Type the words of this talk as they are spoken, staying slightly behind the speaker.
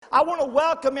I want to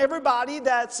welcome everybody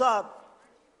that's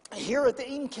here at the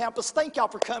Eden campus. Thank y'all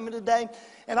for coming today.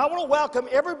 And I want to welcome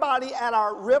everybody at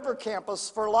our River campus.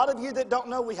 For a lot of you that don't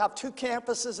know, we have two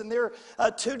campuses, and they're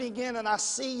tuning in, and I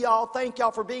see y'all. Thank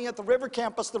y'all for being at the River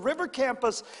campus. The River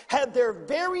campus had their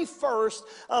very first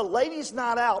ladies'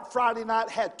 night out Friday night,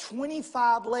 had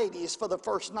 25 ladies for the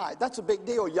first night. That's a big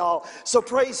deal, y'all. So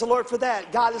praise the Lord for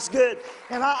that. God is good.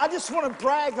 And I just want to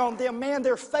brag on them. Man,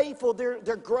 they're faithful.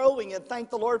 They're growing, and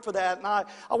thank the Lord for that. And I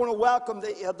want to welcome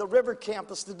the River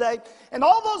campus today. And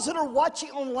all those that are watching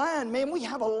online, man, we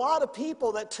have a lot of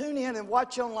people that tune in and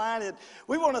watch online, and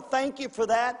we want to thank you for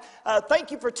that. Thank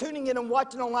you for tuning in and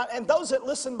watching online. And those that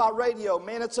listen by radio,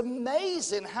 man, it's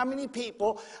amazing how many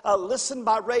people listen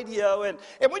by radio. And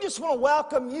we just want to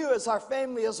welcome you as our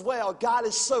family as well. God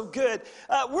is so good.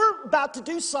 We're about to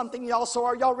do something, y'all, so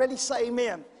are y'all ready? Say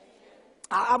amen.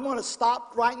 I'm going to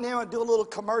stop right now and do a little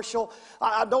commercial.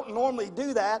 I don't normally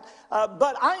do that,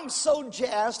 but I am so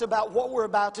jazzed about what we're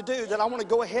about to do that I want to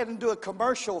go ahead and do a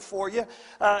commercial for you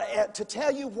to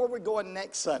tell you where we're going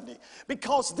next Sunday.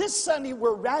 Because this Sunday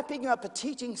we're wrapping up a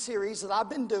teaching series that I've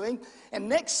been doing, and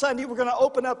next Sunday we're going to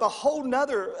open up a whole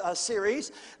nother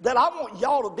series that I want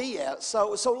y'all to be at.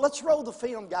 So let's roll the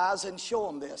film, guys, and show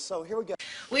them this. So here we go.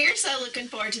 We are so looking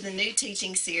forward to the new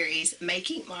teaching series,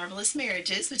 Making Marvelous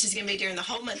Marriages, which is going to be during the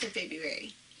whole month of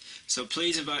February. So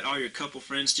please invite all your couple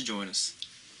friends to join us.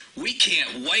 We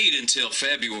can't wait until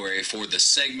February for the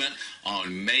segment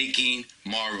on Making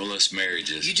Marvelous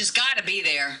Marriages. You just got to be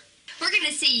there. We're going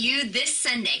to see you this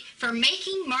Sunday for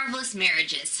Making Marvelous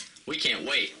Marriages. We can't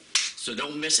wait, so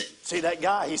don't miss it. See that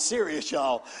guy? He's serious,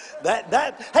 y'all.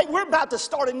 Hey, we're about to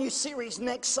start a new series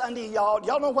next Sunday, y'all.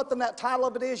 Y'all know what the title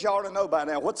of it is? Y'all ought to know by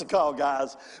now. What's it called,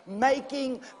 guys?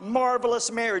 Making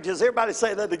Marvelous Marriages. Everybody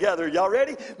say that together. Y'all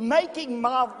ready? Making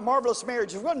Marvelous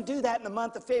Marriages. We're going to do that in the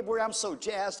month of February. I'm so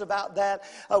jazzed about that.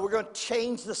 We're going to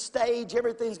change the stage.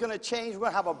 Everything's going to change. We're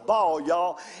going to have a ball,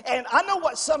 y'all. And I know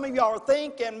what some of y'all are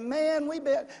thinking. Man,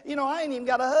 I ain't even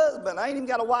got a husband. I ain't even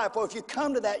got a wife. Well, if you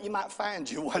come to that, you might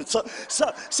find you one.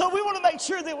 So we want to make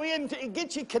sure that we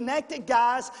get you connected,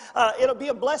 guys. It'll be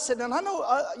a blessing. And I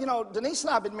know, Denise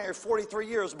and I have been married 43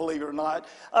 years, believe it or not.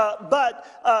 But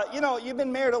you've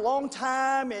been married a long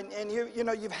time, and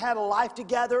you've had a life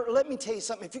together. Let me tell you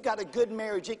something. If you got a good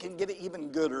marriage, it can get even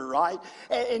gooder, right?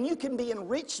 And you can be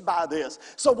enriched by this.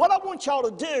 So what I want y'all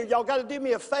to do, y'all got to do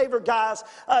me a favor, guys.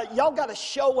 Y'all got to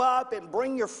show up and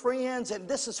bring your friends. And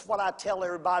this is what I tell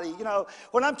everybody.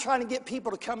 When I'm trying to get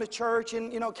people to come to church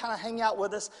and, kind of hang out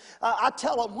with us, I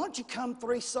tell them, why don't you come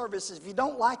 3 services? If you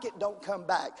don't like it, don't come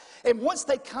back. And once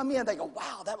they come in, they go,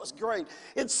 wow, that was great.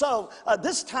 And so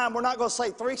this time, we're not going to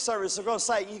say 3 services. We're going to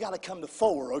say, you got to come to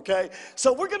 4, okay?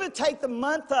 So we're going to take the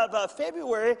month of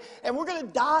February, and we're going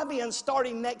to dive in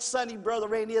starting next Sunday, Brother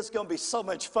Randy. It's going to be so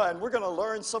much fun. We're going to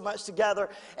learn so much together.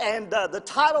 And the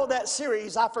title of that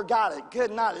series, I forgot it.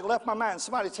 Good night. It left my mind.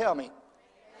 Somebody tell me.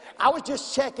 I was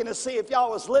just checking to see if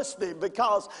y'all was listening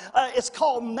because it's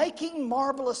called Making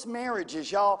Marvelous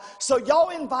Marriages, y'all. So y'all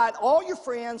invite all your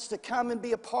friends to come and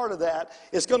be a part of that.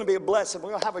 It's going to be a blessing.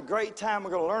 We're going to have a great time.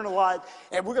 We're going to learn a lot.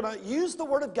 And we're going to use the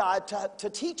Word of God to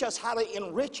teach us how to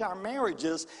enrich our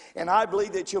marriages. And I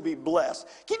believe that you'll be blessed.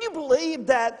 Can you believe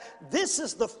that this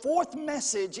is the 4th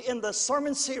message in the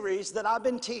sermon series that I've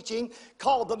been teaching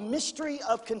called The Mystery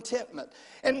of Contentment?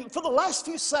 And for the last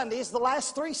few Sundays, the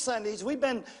last 3 Sundays, we've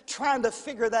been trying to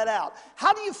figure that out.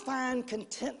 How do you find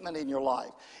contentment in your life?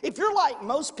 If you're like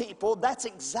most people, that's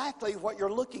exactly what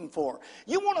you're looking for.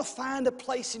 You want to find a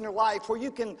place in your life where you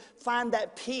can find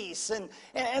that peace and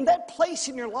that place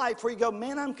in your life where you go,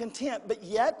 man, I'm content. But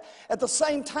yet, at the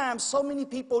same time, so many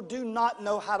people do not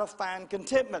know how to find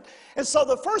contentment. And so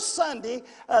the first Sunday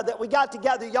that we got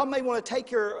together, y'all may want to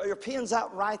take your pens out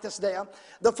and write this down.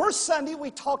 The first Sunday we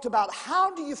talked about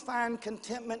how do you find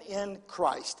contentment in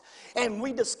Christ? And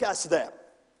we discussed that.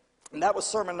 And that was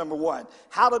sermon number 1,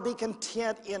 how to be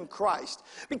content in Christ.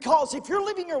 Because if you're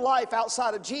living your life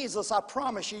outside of Jesus, I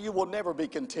promise you, you will never be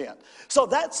content. So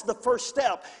that's the first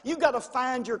step. You've got to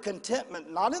find your contentment,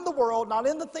 not in the world, not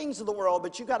in the things of the world,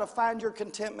 but you've got to find your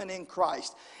contentment in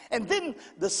Christ. And then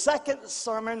the second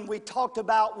sermon we talked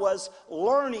about was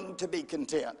learning to be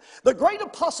content. The great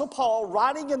Apostle Paul,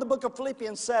 writing in the book of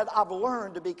Philippians, said, I've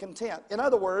learned to be content. In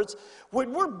other words,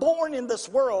 when we're born in this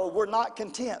world, we're not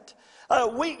content.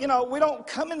 We don't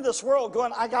come into this world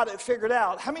going, I got it figured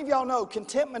out. How many of y'all know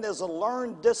contentment is a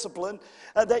learned discipline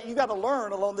that you got to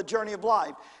learn along the journey of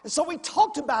life? And so we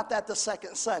talked about that the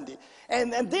second Sunday.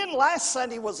 And then last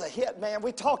Sunday was a hit, man.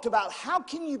 We talked about how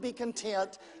can you be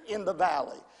content in the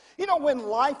valley. You know, when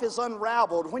life is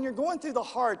unraveled, when you're going through the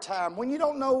hard time, when you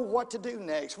don't know what to do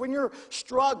next, when you're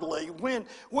struggling,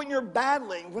 when you're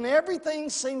battling, when everything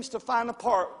seems to fall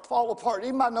apart.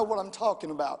 Anybody know what I'm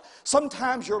talking about?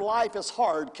 Sometimes your life is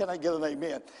hard. Can I get an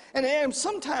amen? And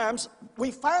sometimes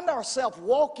we find ourselves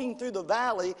walking through the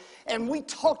valley, and we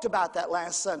talked about that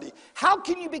last Sunday. How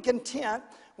can you be content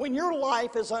when your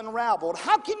life is unraveled?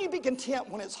 How can you be content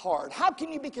when it's hard? How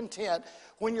can you be content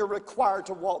when you're required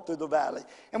to walk through the valley?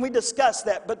 And we discussed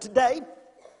that. But today,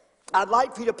 I'd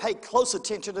like for you to pay close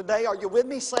attention today. Are you with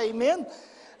me? Say amen.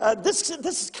 This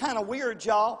is kind of weird,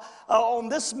 y'all. On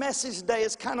this message today,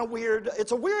 it's kind of weird.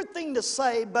 It's a weird thing to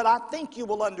say, but I think you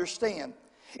will understand.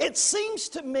 It seems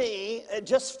to me,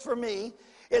 just for me,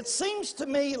 it seems to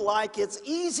me like it's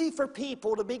easy for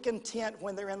people to be content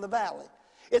when they're in the valley.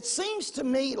 It seems to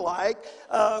me like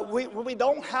we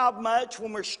don't have much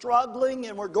when we're struggling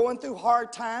and we're going through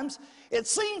hard times. It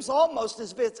seems almost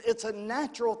as if it's a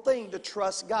natural thing to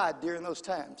trust God during those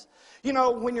times. You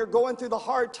know, when you're going through the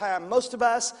hard time, most of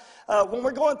us, when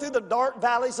we're going through the dark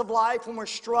valleys of life, when we're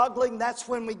struggling, that's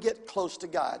when we get close to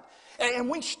God. And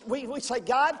we say,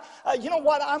 God, you know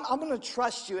what, I'm going to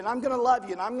trust you, and I'm going to love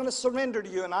you, and I'm going to surrender to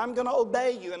you, and I'm going to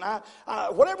obey you. And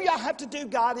whatever I have to do,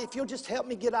 God, if you'll just help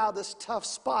me get out of this tough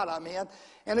spot I'm in.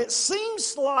 And it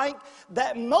seems like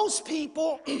that most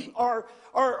people are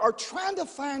trying to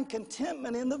find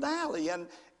contentment in the valley. And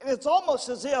it's almost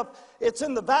as if it's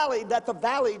in the valley that the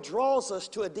valley draws us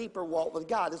to a deeper walk with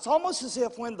God. It's almost as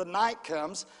if when the night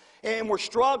comes and we're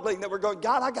struggling, that we're going,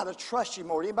 God, I got to trust you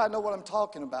more. Anybody know what I'm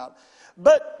talking about?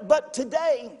 But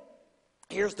today,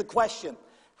 here's the question.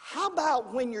 How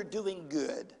about when you're doing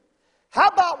good? How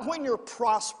about when you're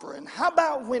prospering? How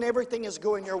about when everything is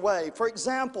going your way? For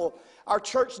example, our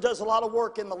church does a lot of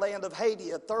work in the land of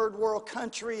Haiti, a third world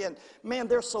country, and man,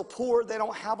 they're so poor, they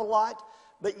don't have a lot.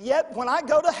 But yet, when I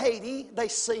go to Haiti, they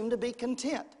seem to be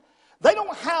content. They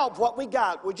don't have what we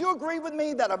got. Would you agree with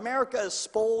me that America is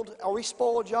spoiled? Are we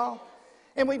spoiled, y'all?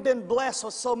 And we've been blessed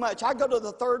with so much. I go to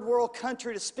the third world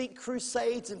country to speak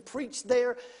crusades and preach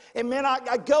there. And man,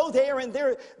 I go there and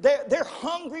they're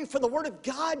hungry for the word of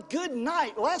God. Good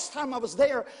night. Last time I was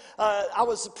there, I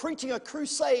was preaching a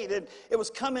crusade, and it was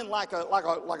coming like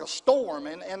a storm.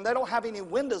 And they don't have any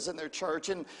windows in their church.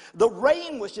 And the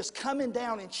rain was just coming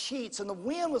down in sheets, and the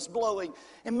wind was blowing.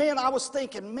 And man, I was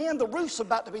thinking, man, the roof's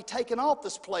about to be taken off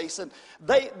this place. And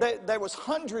there was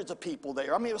hundreds of people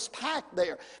there. I mean, it was packed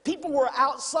there. People were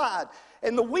outside.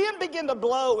 And the wind began to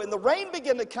blow, and the rain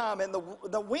began to come, and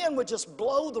the wind would just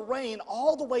blow the rain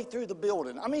all the way through the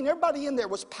building. I mean, everybody in there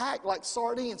was packed like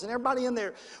sardines, and everybody in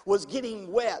there was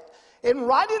getting wet. And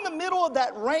right in the middle of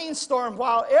that rainstorm,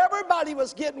 while everybody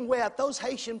was getting wet, those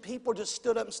Haitian people just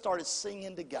stood up and started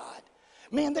singing to God.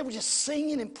 Man, they were just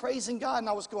singing and praising God, and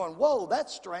I was going, whoa,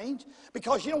 that's strange.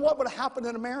 Because you know what would have happened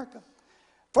in America?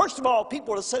 First of all, people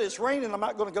would have said, it's raining, I'm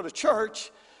not going to go to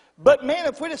church. But man,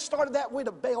 if we'd have started that, we'd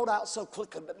have bailed out so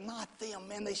quickly. But not them,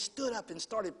 man. They stood up and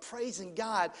started praising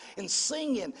God and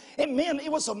singing. And man,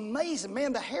 it was amazing.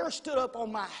 Man, the hair stood up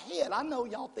on my head. I know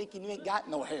y'all thinking you ain't got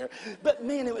no hair. But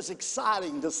man, it was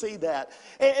exciting to see that.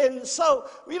 And so,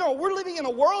 you know, we're living in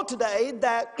a world today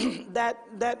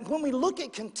that when we look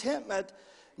at contentment,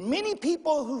 many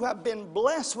people who have been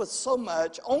blessed with so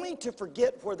much only to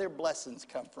forget where their blessings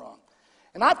come from.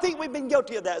 And I think we've been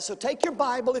guilty of that. So take your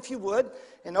Bible, if you would,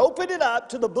 and open it up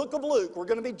to the book of Luke. We're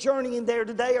going to be journeying there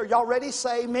today. Are y'all ready?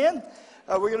 Say amen.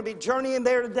 We're going to be journeying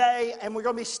there today, and we're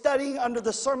going to be studying under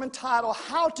the sermon title,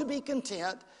 How to Be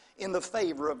Content in the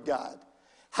Favor of God.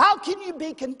 How can you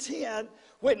be content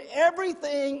when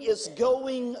everything is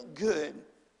going good,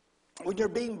 when you're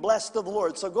being blessed of the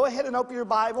Lord? So go ahead and open your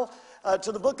Bible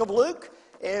to the book of Luke.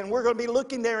 And we're going to be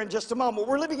looking there in just a moment.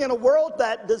 We're living in a world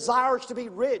that desires to be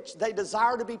rich. They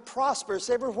desire to be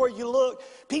prosperous. Everywhere you look,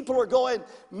 people are going,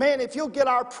 man, if you'll get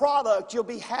our product, you'll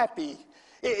be happy.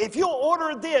 If you'll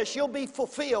order this, you'll be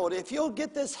fulfilled. If you'll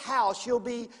get this house, you'll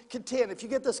be content. If you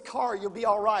get this car, you'll be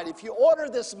all right. If you order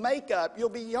this makeup, you'll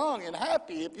be young and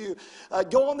happy. If you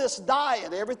go on this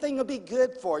diet, everything will be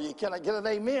good for you. Can I get an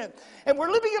amen? And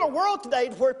we're living in a world today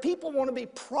where people want to be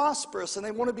prosperous and they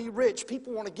want to be rich.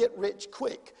 People want to get rich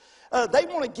quick. They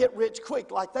want to get rich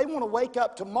quick. Like they want to wake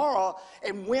up tomorrow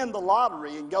and win the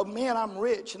lottery and go, man, I'm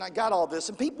rich and I got all this.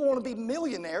 And people want to be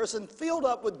millionaires and filled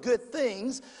up with good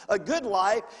things, a good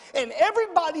life. And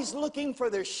everybody's looking for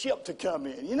their ship to come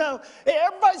in. You know,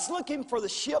 everybody's looking for the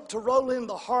ship to roll in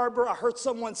the harbor. I heard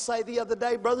someone say the other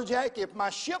day, Brother Jack, if my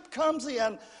ship comes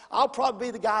in, I'll probably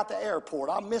be the guy at the airport.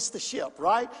 I'll miss the ship,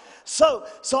 right? So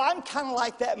I'm kind of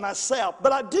like that myself.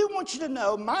 But I do want you to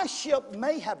know my ship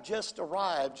may have just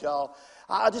arrived, y'all.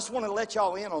 I just want to let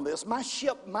y'all in on this. My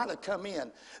ship might have come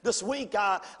in. This week,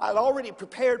 I'd already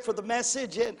prepared for the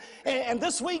message. And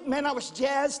this week, man, I was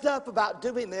jazzed up about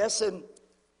doing this. And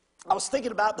I was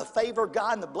thinking about the favor of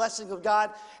God and the blessing of God,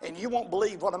 and you won't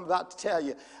believe what I'm about to tell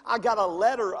you. I got a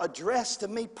letter addressed to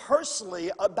me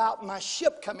personally about my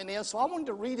ship coming in, so I wanted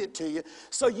to read it to you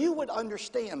so you would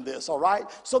understand this, all right?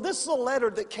 So this is a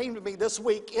letter that came to me this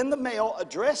week in the mail,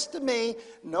 addressed to me.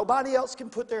 Nobody else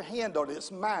can put their hand on it. It's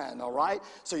mine, all right?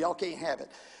 So y'all can't have it.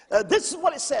 This is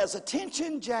what it says.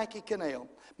 Attention, Jackie Cannell.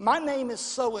 My name is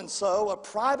so-and-so, a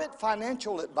private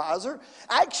financial advisor.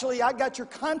 Actually, I got your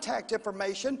contact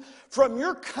information from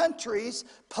your country's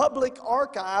public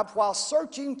archive while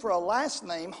searching for a last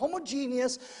name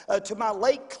homogeneous to my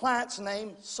late client's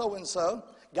name, so-and-so.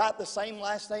 Got the same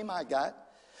last name I got.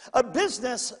 A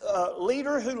business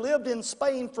leader who lived in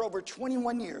Spain for over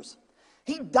 21 years.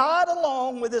 He died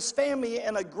along with his family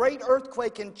in a great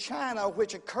earthquake in China,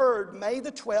 which occurred May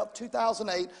the 12th,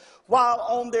 2008, while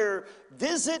on their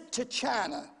visit to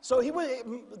China. So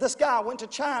this guy went to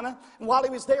China, and while he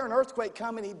was there, an earthquake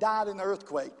came, and he died in the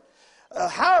earthquake.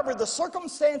 However, the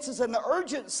circumstances and the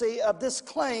urgency of this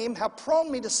claim have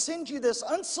prompted me to send you this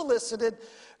unsolicited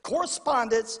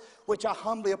correspondence, which I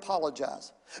humbly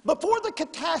apologize. Before the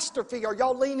catastrophe, are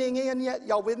y'all leaning in yet?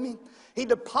 Y'all with me? He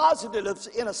deposited it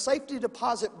in a safety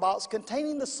deposit box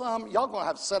containing the sum, y'all going to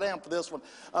have to sit down for this one,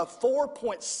 of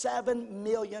 $4.7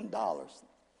 million. All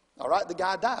right, the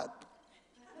guy died.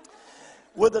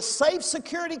 With a safe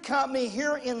security company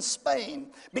here in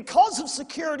Spain. Because of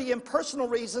security and personal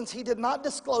reasons, he did not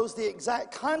disclose the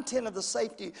exact content of the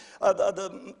safety,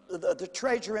 the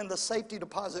treasure in the safety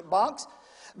deposit box.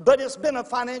 But it's been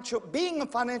being a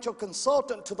financial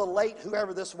consultant to the late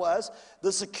whoever this was,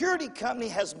 the security company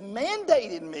has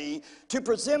mandated me to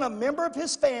present a member of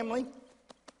his family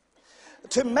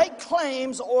to make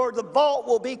claims, or the vault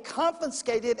will be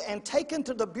confiscated and taken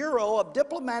to the Bureau of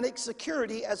Diplomatic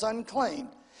Security as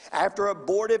unclaimed. After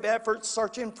abortive efforts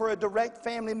searching for a direct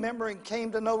family member and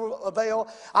came to no avail,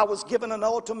 I was given an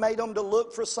ultimatum to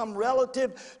look for some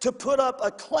relative to put up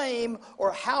a claim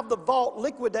or have the vault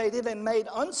liquidated and made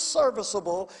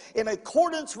unserviceable in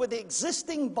accordance with the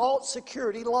existing vault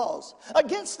security laws.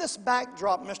 Against this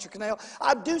backdrop, Mr. Cannell,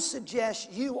 I do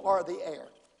suggest you are the heir.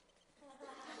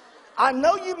 I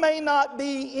know you may not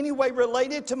be any way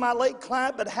related to my late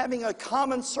client, but having a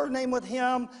common surname with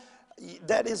him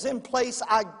that is in place,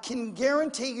 I can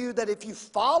guarantee you that if you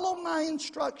follow my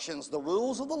instructions, the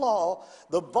rules of the law,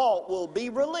 the vault will be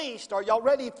released. Are y'all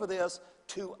ready for this?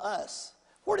 To us.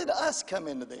 Where did us come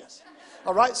into this?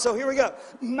 All right, so here we go.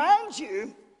 Mind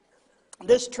you,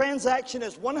 this transaction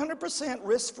is 100%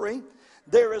 risk-free.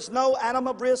 There is no atom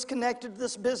of risk connected to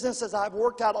this business, as I've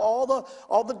worked out all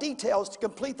the details to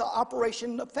complete the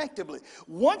operation effectively.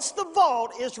 Once the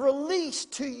vault is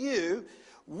released to you,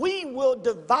 we will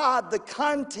divide the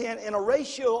content in a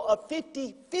ratio of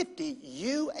 50-50,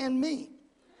 you and me.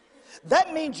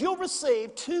 That means you'll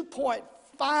receive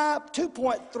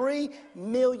 $2.3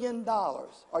 million.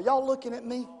 Are y'all looking at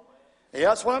me? Yeah,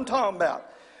 that's what I'm talking about.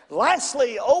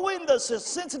 Lastly, owing the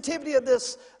sensitivity of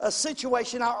this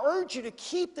situation, I urge you to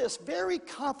keep this very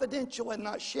confidential and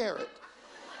not share it.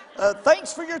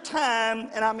 Thanks for your time,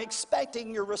 and I'm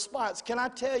expecting your response. Can I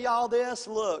tell y'all this?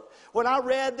 Look, when I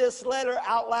read this letter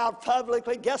out loud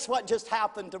publicly, guess what just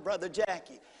happened to Brother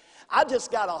Jackie? I just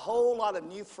got a whole lot of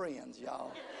new friends,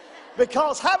 y'all.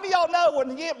 Because how many of y'all know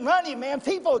when you get money, man,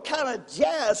 people are kind of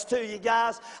jazzed to you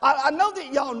guys. I know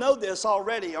that y'all know this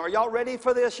already. Are y'all ready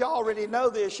for this? Y'all already know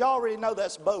this. Y'all already know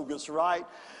that's bogus, right?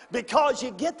 Because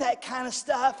you get that kind of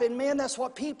stuff, and man, that's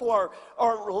what people are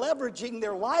leveraging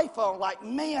their life on. Like,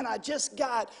 man, I'm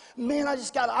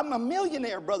a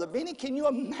millionaire, Brother Benny. Can you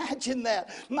imagine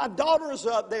that? My daughter's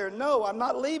up there. No, I'm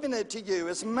not leaving it to you.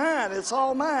 It's mine. It's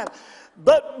all mine.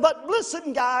 But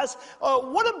listen, guys,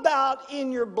 what about in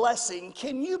your blessing?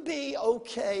 Can you be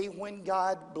okay when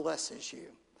God blesses you?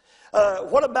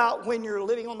 What about when you're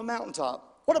living on the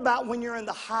mountaintop? What about when you're in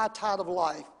the high tide of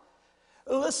life?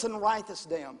 Listen, write this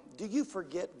down. Do you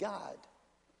forget God?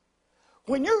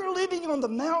 When you're living on the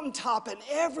mountaintop and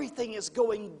everything is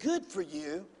going good for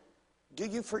you, do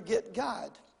you forget God?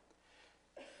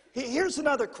 Here's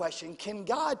another question. Can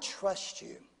God trust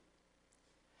you?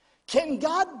 Can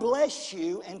God bless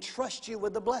you and trust you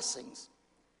with the blessings?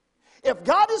 If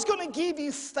God is going to give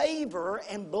you favor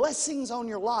and blessings on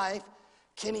your life,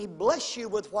 can He bless you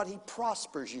with what He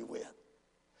prospers you with?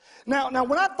 Now,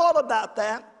 when I thought about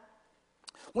that,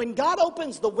 when God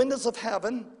opens the windows of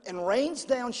heaven and rains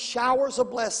down showers of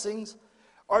blessings,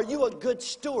 are you a good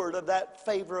steward of that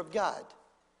favor of God?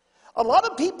 A lot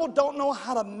of people don't know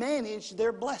how to manage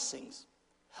their blessings.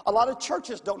 A lot of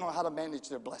churches don't know how to manage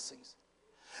their blessings.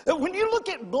 When you look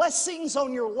at blessings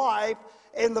on your life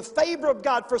and the favor of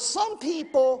God, for some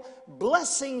people,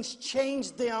 blessings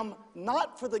change them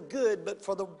not for the good, but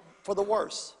for the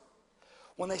worse.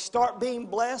 When they start being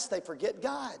blessed, they forget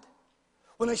God.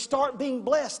 When they start being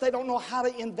blessed, they don't know how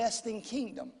to invest in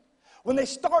kingdom. When they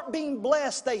start being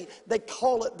blessed, they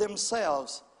call it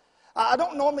themselves. I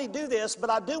don't normally do this, but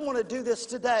I do want to do this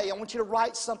today. I want you to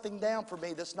write something down for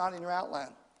me that's not in your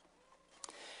outline.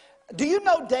 Do you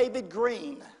know David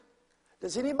Green?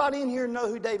 Does anybody in here know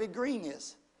who David Green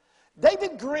is?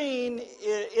 David Green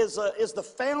is the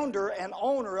founder and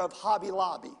owner of Hobby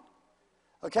Lobby.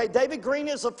 Okay, David Green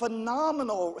is a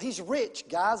phenomenal, he's rich,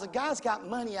 guys. The guy's got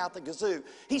money out the kazoo.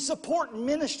 He's supporting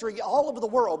ministry all over the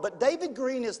world. But David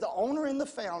Green is the owner and the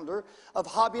founder of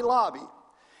Hobby Lobby.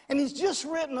 And he's just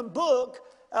written a book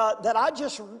that I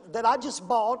just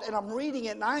bought, and I'm reading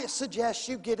it, and I suggest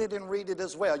you get it and read it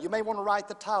as well. You may want to write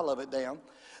the title of it down.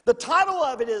 The title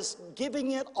of it is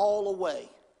Giving It All Away.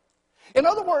 In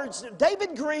other words,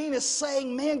 David Green is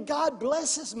saying, man, God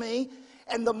blesses me,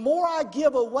 and the more I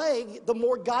give away, the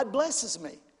more God blesses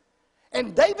me.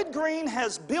 And David Green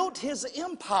has built his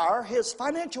empire, his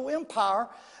financial empire,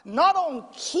 not on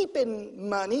keeping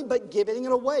money, but giving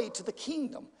it away to the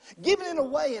kingdom. Giving it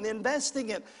away and investing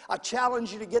it. I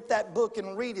challenge you to get that book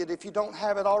and read it if you don't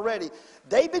have it already.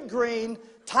 David Green,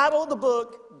 title of the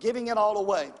book, Giving It All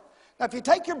Away. Now, if you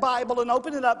take your Bible and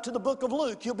open it up to the book of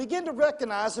Luke, you'll begin to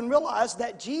recognize and realize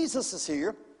that Jesus is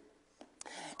here.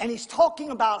 And he's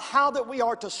talking about how that we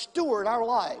are to steward our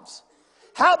lives.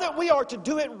 How that we are to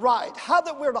do it right. How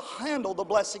that we're to handle the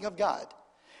blessing of God.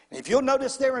 If you'll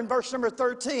notice there in verse number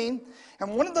 13,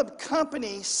 and one of the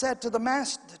company said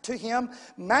to him,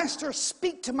 Master,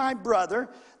 speak to my brother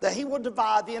that he will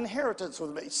divide the inheritance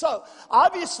with me. So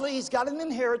obviously he's got an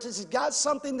inheritance. He's got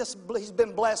something that he's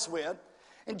been blessed with.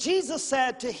 And Jesus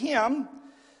said to him,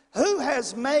 who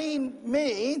has made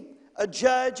me a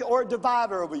judge or a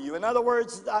divider over you? In other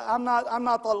words, I'm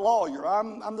not the lawyer.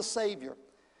 I'm the Savior.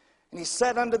 And he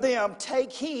said unto them,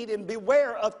 take heed and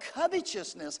beware of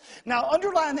covetousness. Now,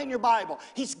 underline that in your Bible.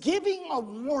 He's giving a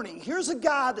warning. Here's a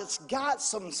guy that's got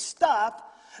some stuff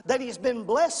that he's been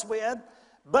blessed with,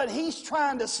 but he's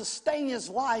trying to sustain his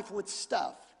life with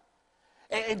stuff.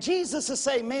 And Jesus is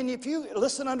saying, man, if you,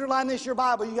 listen, underline this in your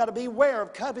Bible, you got to beware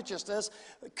of covetousness.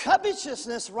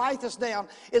 Covetousness, write this down,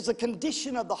 is a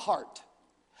condition of the heart.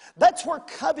 That's where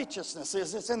covetousness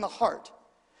is. It's in the heart.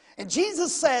 And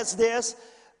Jesus says this,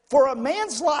 for a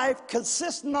man's life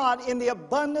consists not in the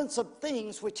abundance of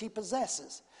things which he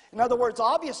possesses. In other words,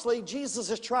 obviously, Jesus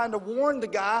is trying to warn the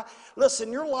guy,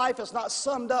 listen, your life is not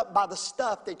summed up by the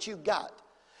stuff that you got.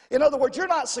 In other words, you're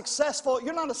not successful,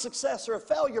 you're not a success or a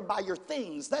failure by your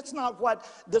things. That's not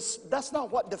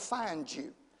what defines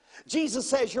you. Jesus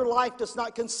says your life does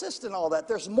not consist in all that.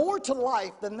 There's more to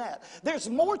life than that. There's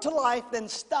more to life than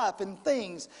stuff and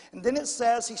things. And then it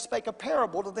says he spake a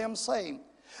parable to them saying,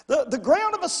 the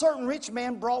ground of a certain rich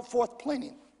man brought forth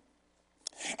plenty.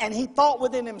 And he thought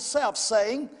within himself,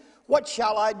 saying, what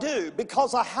shall I do?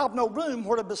 Because I have no room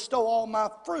where to bestow all my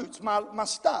fruits, my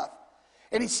stuff.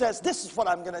 And he says, this is what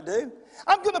I'm going to do.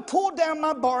 I'm going to pull down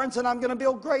my barns and I'm going to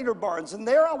build greater barns. And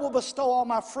there I will bestow all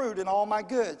my fruit and all my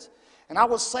goods. And I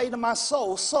will say to my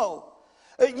soul, soul,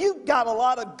 you've got a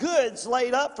lot of goods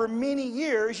laid up for many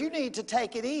years. You need to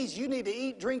take it easy. You need to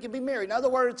eat, drink, and be merry. In other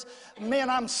words, man,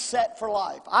 I'm set for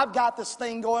life. I've got this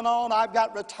thing going on. I've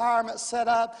got retirement set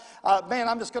up. Man,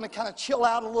 I'm just going to kind of chill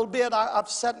out a little bit. I've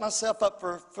set myself up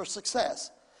for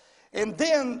success. And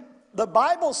then the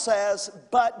Bible says,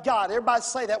 but God. Everybody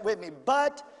say that with me.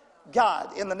 But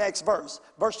God in the next verse.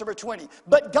 Verse number 20.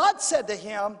 But God said to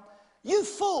him, you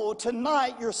fool,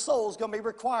 tonight your soul's going to be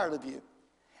required of you.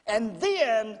 And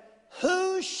then,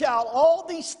 who shall all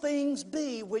these things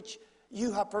be which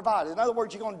you have provided? In other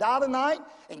words, you're going to die tonight,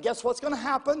 and guess what's going to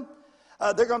happen?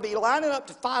 They're going to be lining up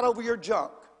to fight over your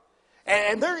junk.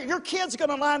 And your kids are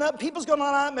going to line up, people's going to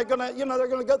line up, and they're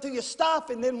going to go through your stuff,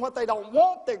 and then what they don't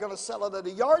want, they're going to sell it at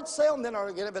a yard sale, and then they're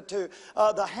going to give it to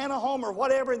the Hannah home or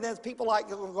whatever, and then people like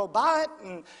will go buy it,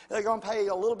 and they're going to pay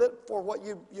a little bit for what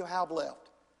you have left.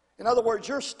 In other words,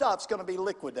 your stuff's going to be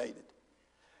liquidated.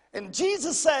 And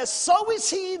Jesus says, so is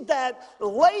he that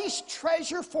lays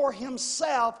treasure for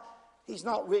himself, he's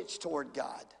not rich toward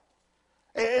God.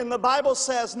 And the Bible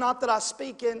says, not that I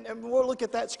speak in, and we'll look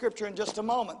at that scripture in just a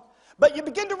moment. But you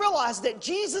begin to realize that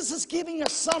Jesus is giving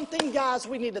us something, guys,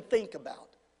 we need to think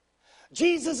about.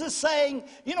 Jesus is saying,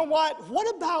 you know what?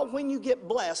 What about when you get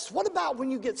blessed? What about when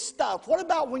you get stuff? What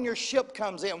about when your ship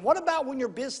comes in? What about when your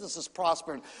business is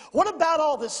prospering? What about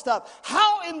all this stuff?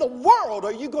 How in the world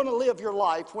are you going to live your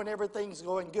life when everything's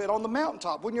going good on the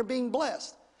mountaintop, when you're being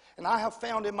blessed? And I have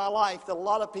found in my life that a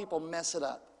lot of people mess it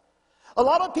up. A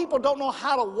lot of people don't know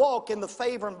how to walk in the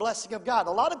favor and blessing of God.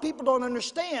 A lot of people don't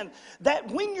understand that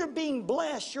when you're being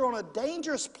blessed, you're on a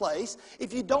dangerous place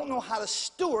if you don't know how to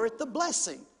steward the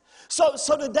blessing. So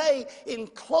today, in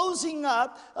closing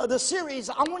up the series,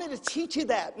 I wanted to teach you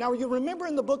that. Now, you remember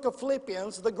in the book of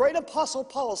Philippians, the great apostle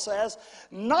Paul says,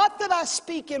 "Not that I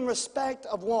speak in respect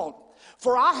of want,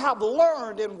 for I have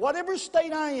learned in whatever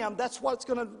state I am, I'm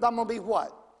going to be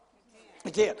what?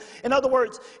 Again. In other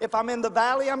words, if I'm in the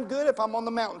valley, I'm good. If I'm on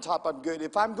the mountaintop, I'm good.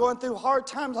 If I'm going through hard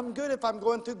times, I'm good. If I'm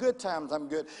going through good times, I'm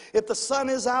good. If the sun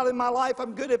is out in my life,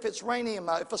 I'm good. If it's raining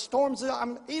if a storm's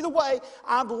out, either way,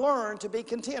 I've learned to be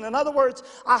content. In other words,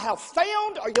 I have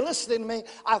found, are you listening to me?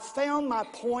 I've found my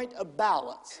point of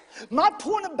balance. My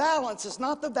point of balance is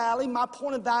not the valley. My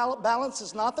point of balance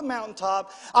is not the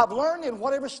mountaintop. I've learned in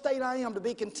whatever state I am to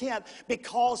be content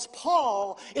because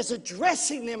Paul is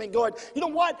addressing them and going, you know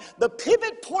what? The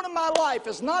pivot point of my life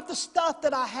is not the stuff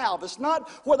that I have. It's not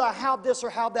whether I have this or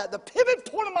have that. The pivot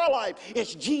point of my life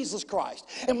is Jesus Christ.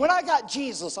 And when I got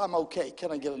Jesus, I'm okay.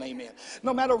 Can I get an amen?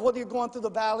 No matter whether you're going through the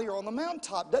valley or on the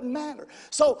mountaintop, doesn't matter.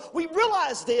 So we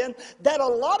realize then that a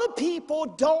lot of people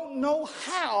don't know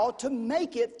how to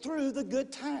make it through the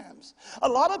good times. A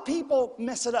lot of people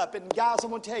mess it up. And guys,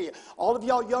 I'm going to tell you, all of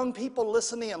y'all young people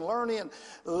listening and learning,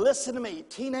 listen to me.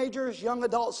 Teenagers, young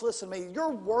adults, listen to me.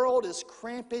 Your world is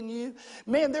cramping you.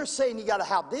 Man, they're saying you got to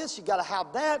have this, you got to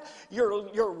have that.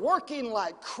 You're working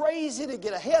like crazy to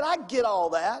get ahead. I get all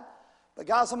that. But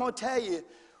guys, I'm going to tell you,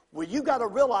 well, you got to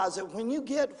realize that when you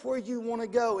get where you want to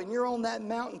go and you're on that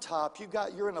mountaintop,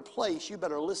 you're in a place, you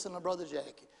better listen to Brother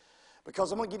Jackie.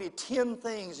 Because I'm going to give you 10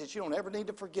 things that you don't ever need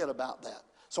to forget about that.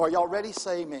 So are y'all ready?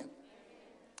 Say amen.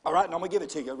 All right, now I'm going to give it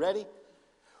to you. Ready?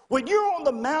 When you're on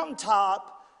the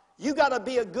mountaintop, you got to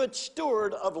be a good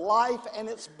steward of life and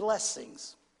its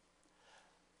blessings.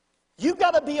 You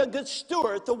got to be a good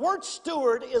steward. The word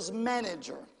steward is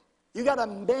manager. You got to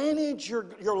manage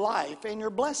your life and your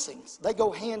blessings. They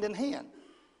go hand in hand.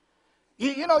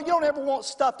 You know, you don't ever want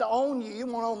stuff to own you. You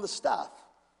want to own the stuff.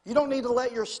 You don't need to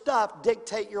let your stuff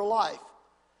dictate your life.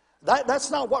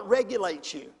 That's not what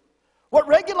regulates you. What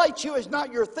regulates you is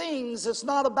not your things. It's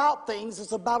not about things.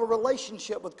 It's about a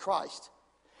relationship with Christ.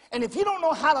 And if you don't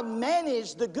know how to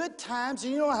manage the good times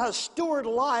and you don't know how to steward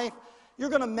life, you're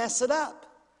going to mess it up.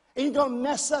 And you're going to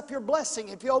mess up your blessing.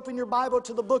 If you open your Bible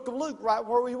to the book of Luke, right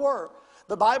where we were.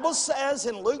 The Bible says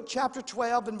in Luke chapter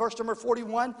 12 and verse number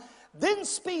 41, "Then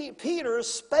Peter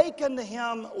spake unto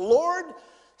him, Lord,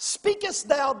 speakest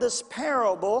thou this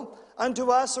parable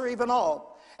unto us or even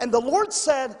all? And the Lord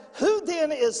said, Who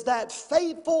then is that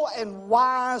faithful and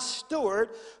wise steward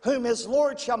whom his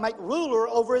Lord shall make ruler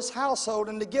over his household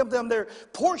and to give them their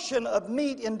portion of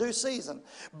meat in due season?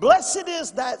 Blessed is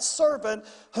that servant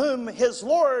whom his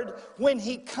Lord, when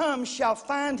he comes, shall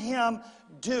find him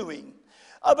doing.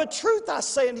 Of a truth I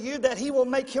say unto you that he will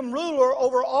make him ruler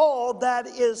over all that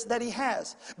he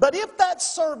has. But if that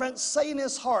servant say in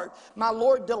his heart, My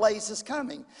Lord delays his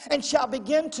coming, and shall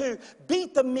begin to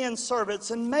beat the men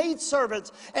servants and maid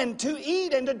servants, and to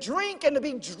eat and to drink and to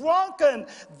be drunken,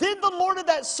 then the Lord of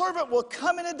that servant will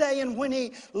come in a day, and when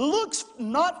he looks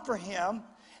not for him,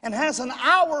 and has an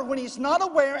hour when he's not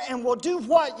aware, and will do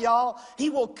what, y'all? He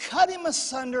will cut him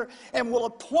asunder and will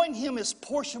appoint him his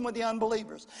portion with the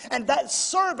unbelievers. And that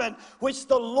servant which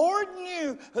the Lord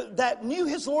knew, that knew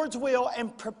his Lord's will,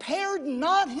 and prepared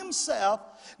not himself,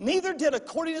 neither did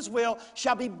according to his will,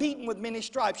 shall be beaten with many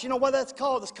stripes." You know what that's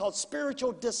called? It's called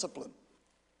spiritual discipline.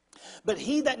 "But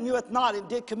he that kneweth not and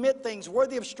did commit things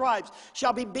worthy of stripes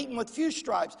shall be beaten with few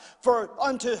stripes. For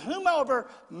unto whomever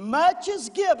much is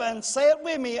given, say it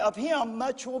with me, of him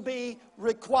much will be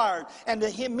required. And to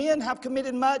him men have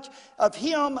committed much, of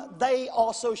him they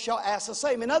also shall ask the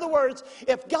same." In other words,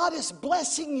 if God is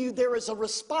blessing you, there is a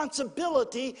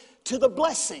responsibility to the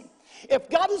blessing. If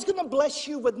God is going to bless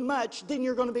you with much, then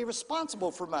you're going to be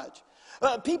responsible for much.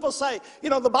 People say,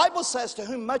 you know, the Bible says, to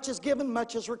whom much is given,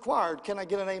 much is required. Can I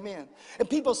get an amen? And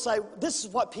people say, this is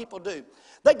what people do.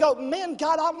 They go, man,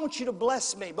 God, I want you to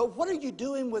bless me. But what are you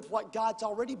doing with what God's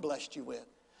already blessed you with?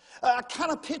 I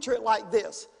kind of picture it like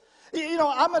this. You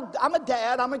know, I'm a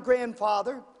dad, I'm a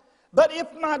grandfather. But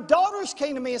if my daughters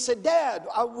came to me and said, Dad,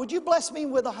 would you bless me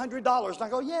with $100? And I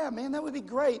go, yeah, man, that would be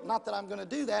great. Not that I'm going to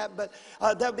do that, but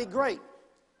that would be great.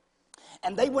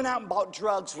 And they went out and bought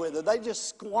drugs with her. They just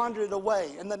squandered it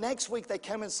away. And the next week they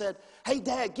came and said, hey,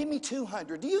 Dad, give me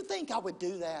 $200. Do you think I would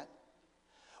do that?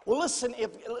 Well,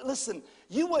 listen,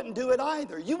 you wouldn't do it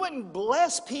either. You wouldn't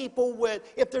bless people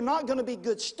if they're not going to be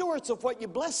good stewards of what you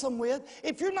bless them with.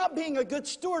 If you're not being a good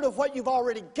steward of what you've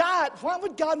already got, why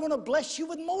would God want to bless you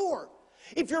with more?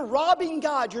 If you're robbing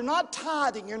God, you're not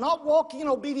tithing, you're not walking in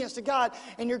obedience to God,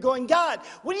 and you're going, God,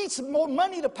 we need some more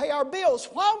money to pay our bills.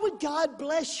 Why would God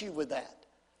bless you with that?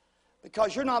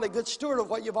 Because you're not a good steward of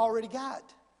what you've already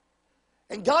got.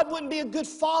 And God wouldn't be a good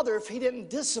father if he didn't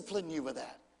discipline you with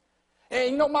that.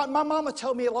 And you know, my mama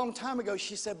told me a long time ago,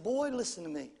 she said, boy, listen to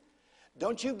me.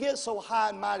 Don't you get so high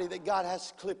and mighty that God has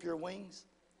to clip your wings.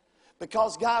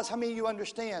 Because, guys, how many of you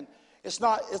understand? It's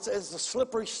a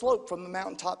slippery slope from the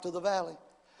mountaintop to the valley.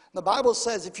 The Bible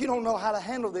says if you don't know how to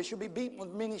handle this, you'll be beaten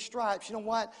with many stripes. You know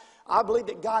what? I believe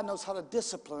that God knows how to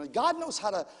discipline us. God knows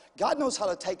how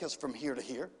to take us from here to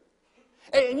here.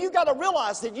 And you got to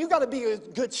realize that you got to be a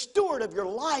good steward of your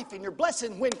life and your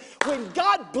blessing. When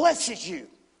God blesses you,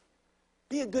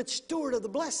 be a good steward of the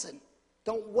blessing.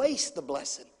 Don't waste the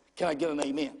blessing. Can I get an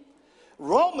amen?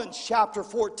 Romans chapter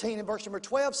 14 and verse number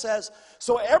 12 says,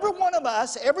 so every one of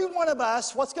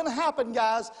us, what's going to happen,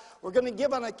 guys? We're going to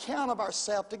give an account of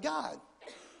ourselves to God.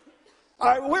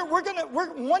 All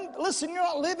right, listen, you're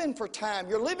not living for time.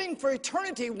 You're living for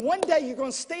eternity. One day you're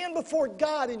going to stand before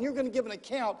God and you're going to give an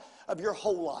account of your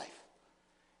whole life.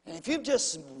 And if you've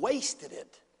just wasted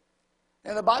it,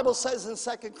 and the Bible says in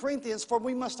 2 Corinthians, for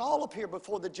we must all appear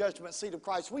before the judgment seat of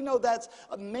Christ. We know that's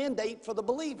a mandate for the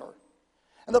believer.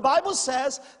 And the Bible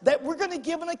says that we're going to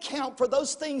give an account for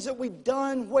those things that we've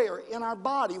done where? In our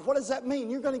body. What does that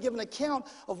mean? You're going to give an account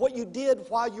of what you did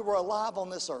while you were alive on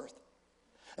this earth.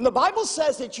 And the Bible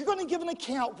says that you're going to give an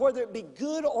account whether it be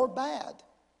good or bad.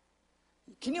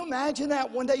 Can you imagine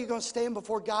that? One day you're going to stand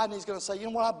before God and he's going to say, you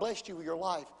know what, I blessed you with your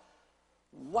life.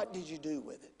 What did you do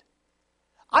with it?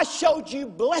 I showed you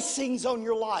blessings on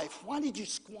your life. Why did you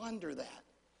squander that?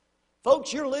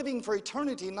 Folks, you're living for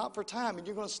eternity, not for time. And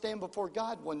you're going to stand before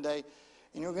God one day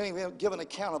and you're going to give an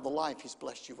account of the life he's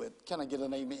blessed you with. Can I get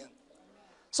an amen?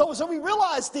 So we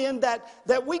realize then that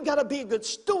we've got to be a good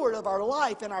steward of our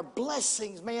life and our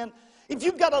blessings, man. If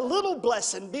you've got a little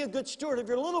blessing, be a good steward of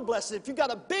your little blessing. If you've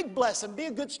got a big blessing, be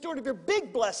a good steward of your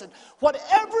big blessing.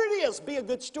 Whatever it is, be a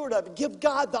good steward of it. Give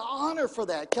God the honor for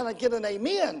that. Can I get an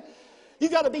amen? You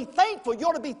got to be thankful. You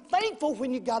ought to be thankful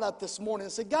when you got up this morning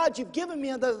and said, God, you've given me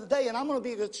another day, and I'm going to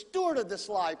be a good steward of this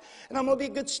life, and I'm going to be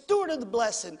a good steward of the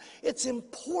blessing. It's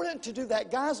important to do that.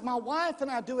 Guys, my wife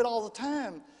and I do it all the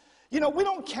time. You know, we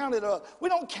don't count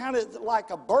it like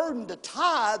a burden to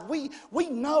tithe. We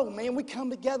know, man, we come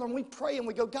together and we pray and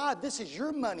we go, God, this is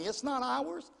your money. It's not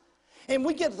ours. And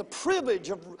we get the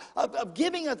privilege of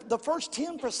giving the first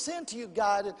 10% to you,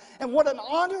 God. And what an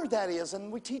honor that is. And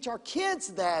we teach our kids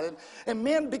that. And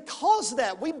man, because of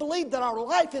that, we believe that our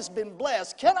life has been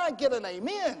blessed. Can I get an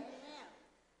amen?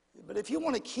 But if you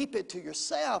want to keep it to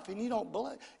yourself and you don't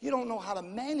know how to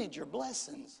manage your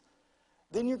blessings,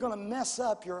 then you're going to mess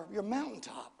up your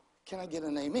mountaintop. Can I get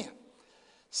an amen?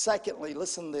 Secondly,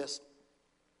 listen to this.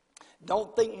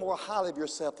 Don't think more highly of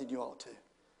yourself than you ought to.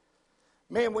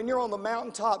 Man, when you're on the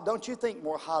mountaintop, don't you think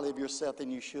more highly of yourself than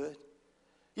you should?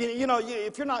 You know,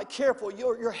 if you're not careful,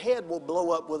 your head will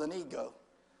blow up with an ego.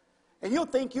 And you'll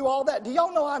think you all that. Do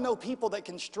y'all know I know people that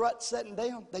can strut sitting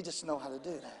down? They just know how to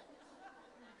do that.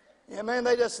 Yeah, man,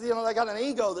 they just, they got an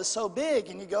ego that's so big,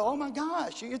 and you go, oh my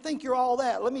gosh, you think you're all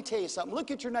that. Let me tell you something.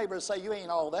 Look at your neighbor and say, you ain't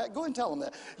all that. Go and tell them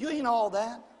that. You ain't all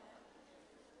that.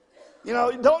 You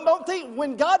know, don't think,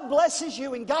 when God blesses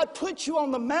you and God puts you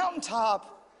on the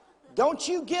mountaintop, don't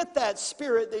you get that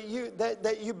spirit that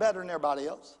you better than everybody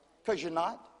else, because you're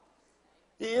not.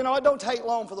 You know, it don't take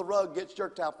long for the rug gets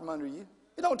jerked out from under you.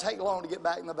 It don't take long to get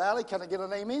back in the valley. Can I get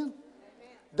an amen?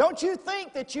 Don't you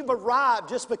think that you've arrived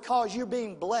just because you're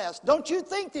being blessed? Don't you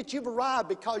think that you've arrived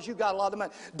because you got a lot of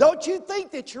money? Don't you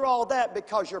think that you're all that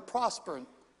because you're prospering?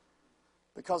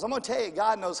 Because I'm going to tell you,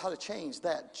 God knows how to change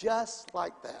that just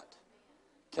like that.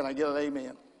 Can I get an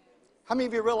amen? How many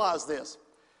of you realize this?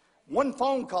 One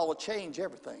phone call will change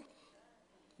everything.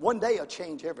 One day will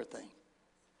change everything.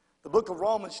 The book of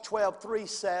Romans 12:3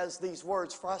 says these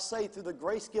words, for I say through the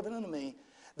grace given unto me,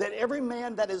 that every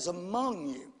man that is among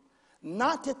you,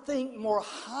 not to think more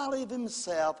highly of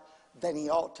himself than he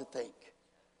ought to think.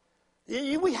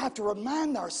 We have to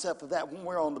remind ourselves of that when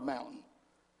we're on the mountain.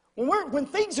 When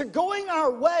things are going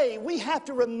our way, we have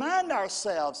to remind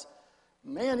ourselves,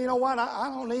 man, you know what? I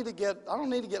don't need to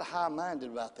get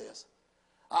high-minded about this.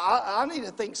 I need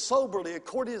to think soberly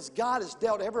according as God has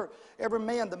dealt every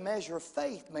man the measure of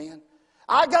faith, man.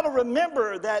 I got to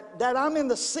remember that I'm in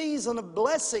the season of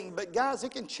blessing, but guys,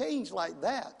 it can change like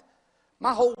that.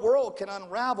 My whole world can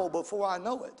unravel before I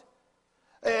know it.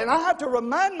 And I have to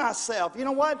remind myself, you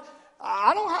know what?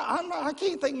 I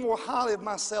can't think more highly of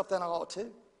myself than I ought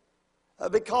to.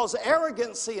 Because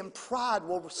arrogancy and pride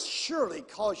will surely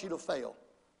cause you to fail.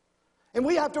 And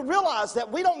we have to realize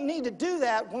that we don't need to do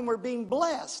that when we're being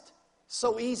blessed.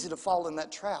 So easy to fall in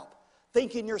that trap.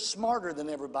 Thinking you're smarter than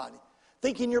everybody.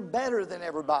 Thinking you're better than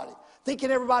everybody. Thinking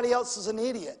everybody else is an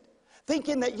idiot.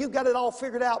 Thinking that you've got it all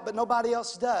figured out, but nobody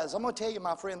else does. I'm going to tell you,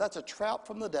 my friend, that's a trap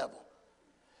from the devil.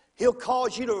 He'll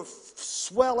cause you to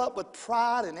swell up with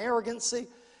pride and arrogancy.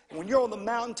 And when you're on the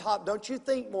mountaintop, don't you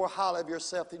think more highly of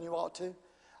yourself than you ought to?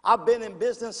 I've been in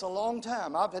business a long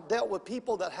time. I've dealt with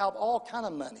people that have all kind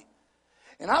of money.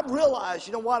 And I've realized,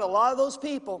 you know what, a lot of those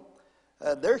people,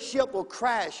 their ship will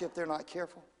crash if they're not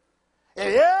careful.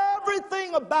 And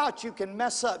everything about you can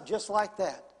mess up just like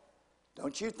that.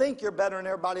 Don't you think you're better than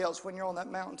everybody else when you're on that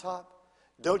mountaintop?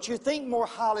 Don't you think more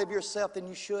highly of yourself than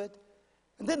you should?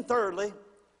 And then thirdly,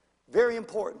 very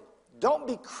important, don't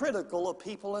be critical of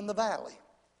people in the valley.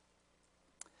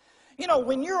 You know,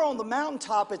 when you're on the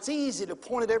mountaintop, it's easy to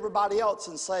point at everybody else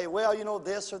and say, well, you know,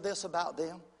 this or this about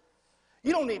them.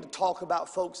 You don't need to talk about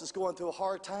folks that's going through a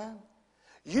hard time.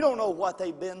 You don't know what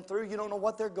they've been through. You don't know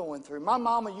what they're going through. My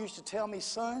mama used to tell me,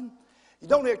 son,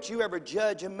 don't you ever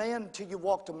judge a man until you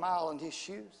walked a mile in his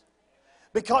shoes.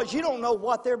 Because you don't know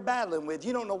what they're battling with.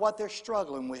 You don't know what they're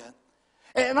struggling with.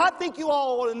 And I think you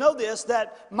all ought to know this,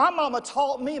 that my mama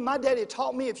taught me, my daddy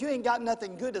taught me, if you ain't got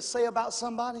nothing good to say about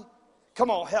somebody,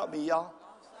 come on, help me, y'all.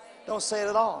 Don't say it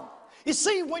at all. You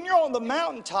see, when you're on the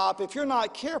mountaintop, if you're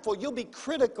not careful, you'll be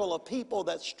critical of people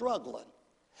that's struggling.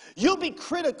 You'll be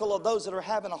critical of those that are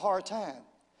having a hard time.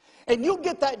 And you'll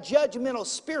get that judgmental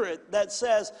spirit that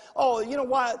says, oh, you know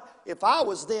what? If I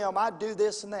was them, I'd do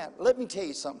this and that. Let me tell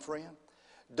you something, friend.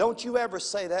 Don't you ever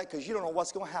say that, because you don't know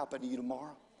what's going to happen to you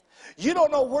tomorrow. You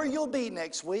don't know where you'll be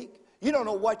next week. You don't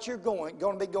know what you're going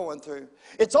to be going through.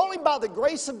 It's only by the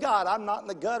grace of God I'm not in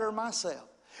the gutter myself.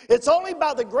 It's only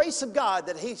by the grace of God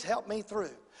that He's helped me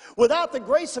through. Without the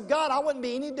grace of God, I wouldn't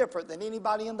be any different than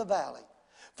anybody in the valley.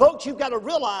 Folks, you've got to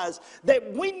realize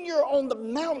that when you're on the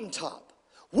mountaintop,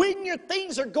 when your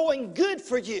things are going good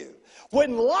for you,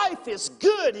 when life is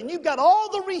good and you've got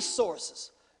all the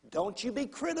resources, don't you be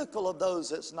critical of those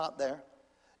that's not there.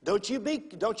 Don't you be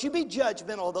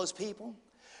judgmental of those people.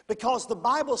 Because the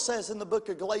Bible says in the book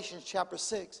of Galatians chapter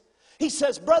 6, he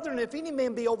says, brethren, if any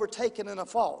man be overtaken in a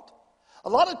fault. A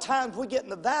lot of times we get in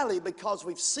the valley because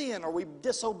we've sinned or we've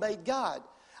disobeyed God.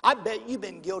 I bet you've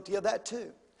been guilty of that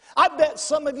too. I bet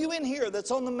some of you in here that's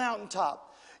on the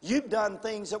mountaintop, you've done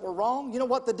things that were wrong. You know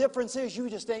what the difference is? You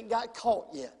just ain't got caught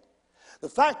yet. The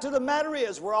fact of the matter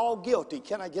is we're all guilty.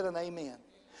 Can I get an amen?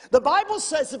 The Bible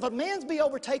says if a man's be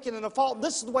overtaken in a fault,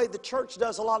 this is the way the church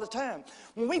does a lot of time.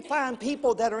 When we find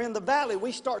people that are in the valley,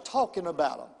 we start talking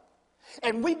about them.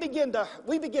 And we begin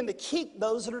to keep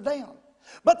those that are down.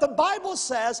 But the Bible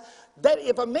says that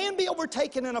if a man be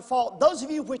overtaken in a fault, those of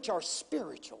you which are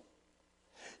spiritual,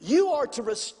 you are to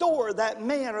restore that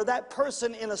man or that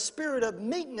person in a spirit of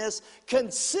meekness,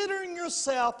 considering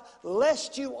yourself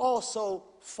lest you also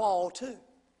fall too,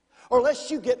 or lest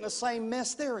you get in the same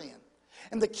mess they're in.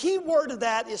 And the key word of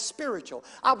that is spiritual.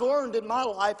 I've learned in my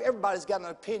life, everybody's got an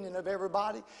opinion of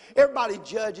everybody. Everybody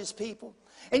judges people.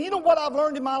 And you know what I've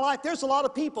learned in my life? There's a lot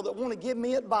of people that want to give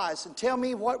me advice and tell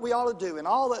me what we ought to do and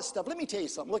all that stuff. Let me tell you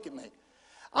something. Look at me.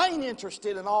 I ain't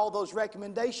interested in all those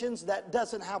recommendations that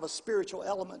doesn't have a spiritual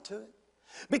element to it.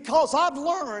 Because I've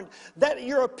learned that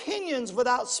your opinions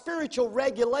without spiritual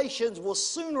regulations will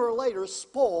sooner or later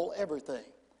spoil everything.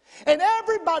 And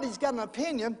everybody's got an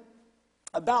opinion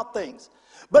about things.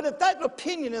 But if that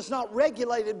opinion is not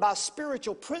regulated by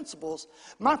spiritual principles,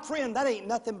 my friend, that ain't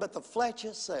nothing but the flesh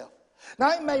itself.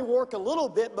 Now, it may work a little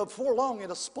bit, but before long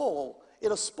it'll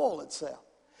spoil itself.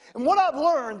 And what I've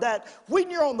learned that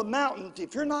when you're on the mountain,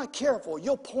 if you're not careful,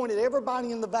 you'll point at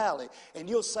everybody in the valley and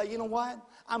you'll say, you know what?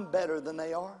 I'm better than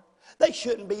they are. They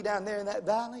shouldn't be down there in that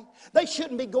valley. They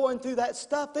shouldn't be going through that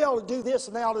stuff. They ought to do this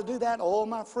and they ought to do that. Oh,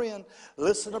 my friend,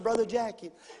 listen to Brother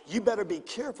Jackie. You better be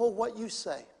careful what you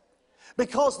say.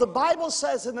 Because the Bible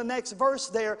says in the next verse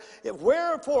there,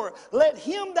 wherefore let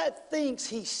him that thinks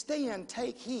he stand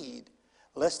take heed,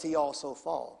 lest he also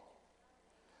fall.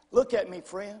 Look at me,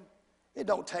 friend. It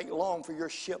don't take long for your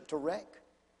ship to wreck.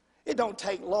 It don't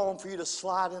take long for you to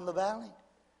slide in the valley.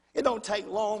 It don't take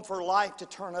long for life to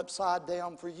turn upside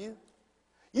down for you.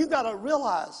 You got to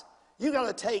realize, you got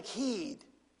to take heed.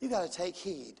 You got to take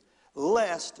heed,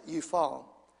 lest you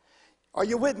fall. Are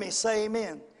you with me? Say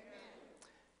amen.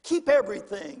 Keep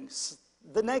everything.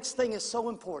 The next thing is so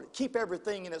important. Keep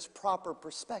everything in its proper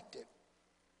perspective.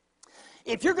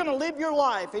 If you're going to live your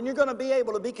life and you're going to be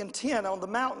able to be content on the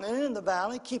mountain and in the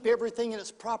valley, keep everything in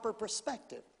its proper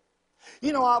perspective.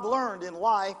 You know, I've learned in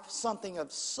life something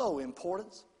of so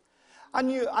importance. I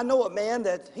know a man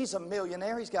that he's a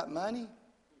millionaire. He's got money.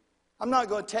 I'm not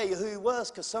going to tell you who he was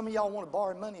because some of y'all want to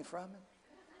borrow money from him.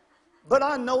 But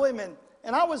I know him,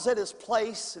 and I was at his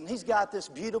place, and he's got this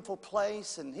beautiful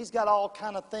place, and he's got all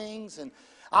kind of things. And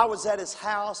I was at his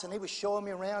house, and he was showing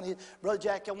me around. Brother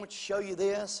Jack, I want to show you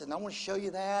this, and I want to show you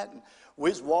that. And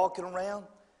we was walking around.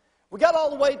 We got all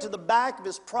the way to the back of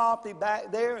his property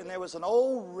back there, and there was an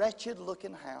old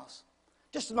wretched-looking house.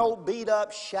 Just an old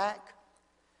beat-up shack.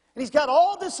 And he's got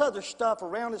all this other stuff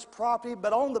around his property,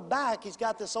 but on the back, he's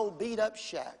got this old beat-up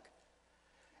shack.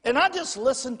 And I just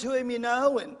listened to him, you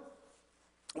know, and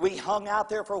we hung out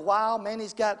there for a while. Man,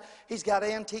 he's got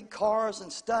antique cars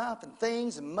and stuff and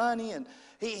things and money, and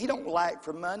he don't lack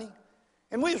for money.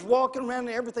 And we was walking around,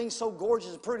 and everything's so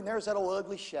gorgeous and pretty, and there's that old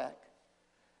ugly shack.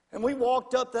 And we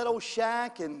walked up that old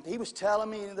shack, and he was telling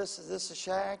me, this is a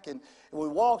shack. And we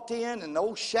walked in, and the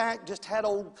old shack just had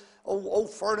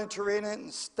old furniture in it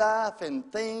and stuff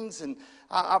and things. And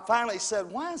I finally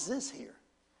said, why is this here?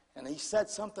 And he said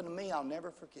something to me I'll never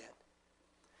forget.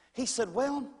 He said,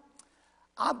 well,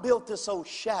 I built this old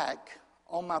shack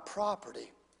on my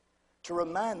property to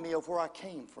remind me of where I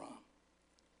came from.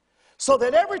 So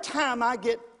that every time I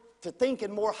get to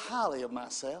thinking more highly of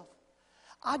myself,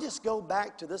 I just go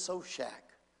back to this old shack,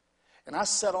 and I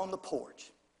sit on the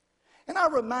porch, and I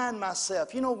remind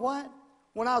myself, you know what?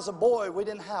 When I was a boy, we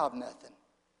didn't have nothing.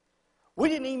 We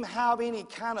didn't even have any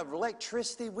kind of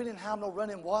electricity. We didn't have no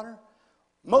running water.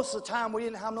 Most of the time, we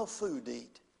didn't have no food to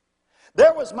eat.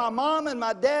 There was my mom and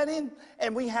my daddy,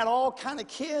 and we had all kind of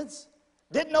kids.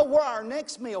 Didn't know where our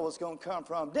next meal was going to come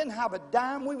from. Didn't have a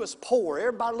dime. We was poor.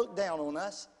 Everybody looked down on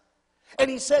us. And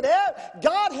he said,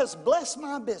 God has blessed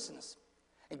my business.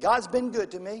 And God's been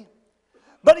good to me.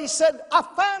 But he said, I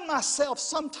find myself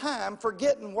sometime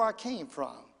forgetting where I came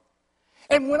from.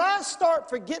 And when I start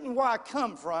forgetting where I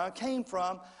came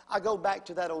from, I go back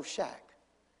to that old shack.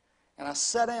 And I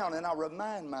sit down and I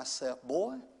remind myself,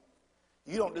 boy,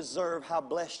 you don't deserve how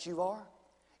blessed you are.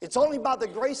 It's only by the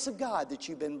grace of God that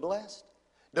you've been blessed.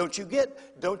 Don't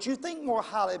you think more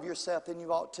highly of yourself than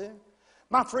you ought to?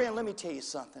 My friend, let me tell you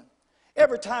something.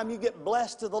 Every time you get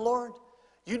blessed to the Lord,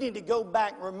 you need to go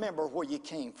back and remember where you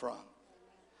came from.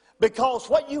 Because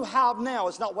what you have now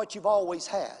is not what you've always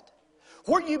had.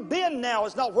 Where you've been now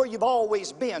is not where you've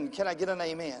always been. Can I get an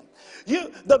amen?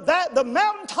 The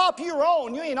mountaintop you're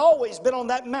on, you ain't always been on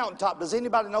that mountaintop. Does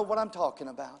anybody know what I'm talking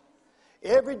about?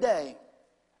 Every day,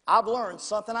 I've learned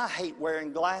something. I hate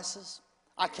wearing glasses.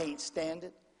 I can't stand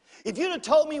it. If you'd have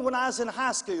told me when I was in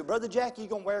high school, Brother Jack, you're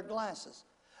going to wear glasses,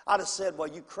 I'd have said, well,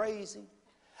 you crazy?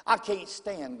 I can't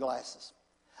stand glasses.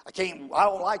 I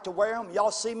don't like to wear them.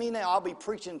 Y'all see me now. I'll be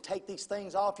preaching, take these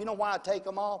things off. You know why I take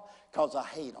them off? Because I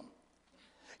hate them.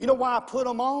 You know why I put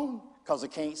them on? Because I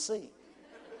can't see.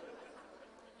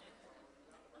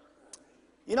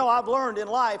 You know, I've learned in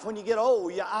life when you get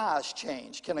old, your eyes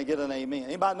change. Can I get an amen?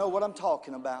 Anybody know what I'm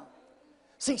talking about?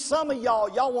 See, some of y'all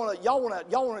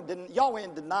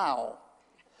in denial.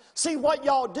 See, what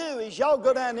y'all do is y'all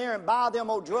go down there and buy them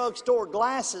old drugstore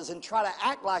glasses and try to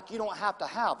act like you don't have to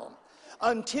have them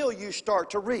until you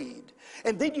start to read.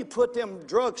 And then you put them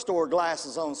drugstore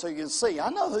glasses on so you can see. I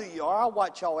know who you are. I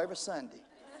watch y'all every Sunday.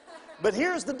 But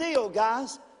here's the deal,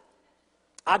 guys.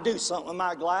 I do something with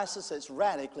my glasses that's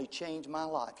radically changed my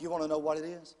life. You want to know what it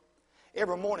is?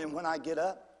 Every morning when I get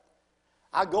up,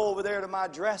 I go over there to my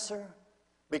dresser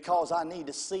because I need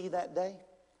to see that day,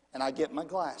 and I get my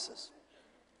glasses.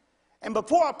 And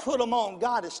before I put them on,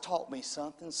 God has taught me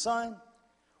something. Son,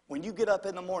 when you get up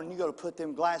in the morning, you got to put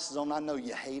them glasses on. I know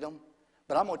you hate them,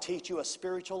 but I'm going to teach you a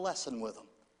spiritual lesson with them.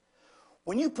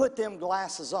 When you put them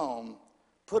glasses on,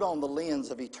 put on the lens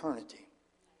of eternity.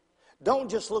 Don't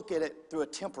just look at it through a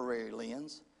temporary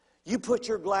lens. You put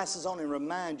your glasses on and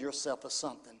remind yourself of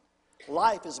something.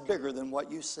 Life is bigger than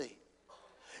what you see.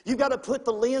 You've got to put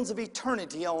the lens of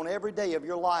eternity on every day of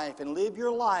your life and live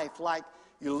your life like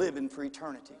you're living for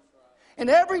eternity. And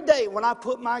every day when I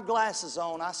put my glasses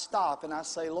on, I stop and I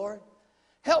say, Lord,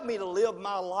 help me to live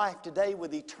my life today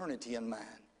with eternity in mind.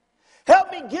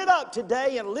 Help me get up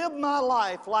today and live my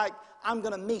life like I'm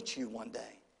going to meet you one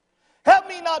day. Help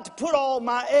me not to put all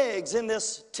my eggs in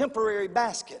this temporary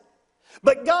basket.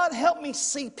 But God, help me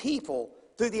see people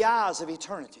through the eyes of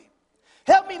eternity.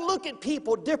 Help me look at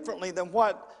people differently than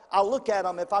what I look at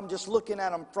them if I'm just looking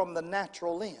at them from the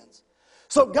natural lens.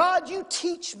 So God, you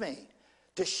teach me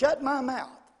to shut my mouth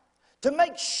to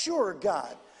make sure,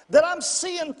 God, that I'm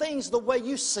seeing things the way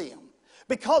you see them.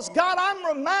 Because, God,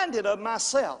 I'm reminded of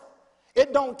myself.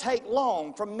 It don't take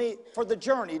long for the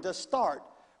journey to start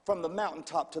from the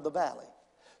mountaintop to the valley.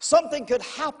 Something could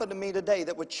happen to me today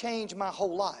that would change my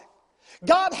whole life.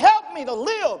 God, help me to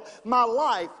live my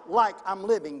life like I'm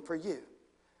living for you.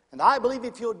 And I believe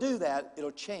if you'll do that,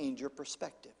 it'll change your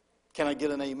perspective. Can I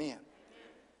get an amen?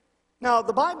 Now,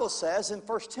 the Bible says in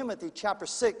 1 Timothy chapter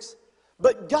 6,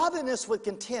 but godliness with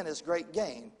content is great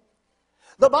gain.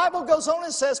 The Bible goes on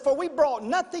and says, for we brought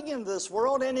nothing into this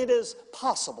world, and it is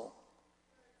possible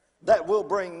that we'll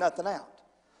bring nothing out.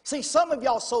 See, some of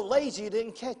y'all so lazy you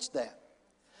didn't catch that.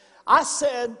 I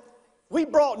said, we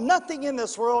brought nothing in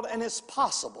this world, and it's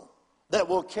possible that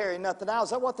we'll carry nothing out. Is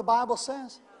that what the Bible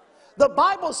says? The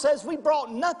Bible says we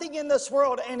brought nothing in this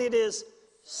world, and it is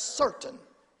certain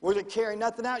we're to carry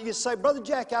nothing out. You say, Brother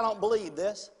Jack, I don't believe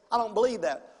this. I don't believe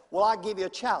that. Well, I give you a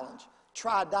challenge.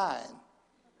 Try dying.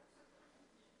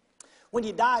 When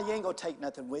you die, you ain't going to take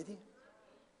nothing with you.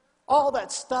 All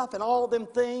that stuff and all them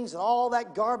things and all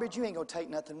that garbage, you ain't going to take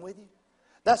nothing with you.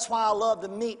 That's why I love to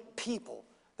meet people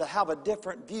that have a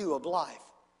different view of life.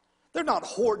 They're not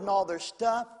hoarding all their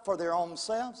stuff for their own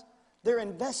selves. They're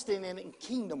investing in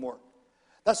kingdom work.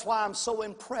 That's why I'm so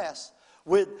impressed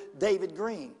with David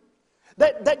Green.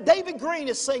 That David Green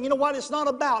is saying, you know what, it's not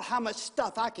about how much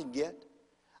stuff I can get.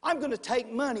 I'm going to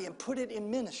take money and put it in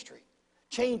ministry,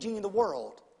 changing the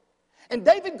world. And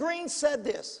David Green said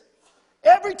this,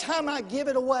 every time I give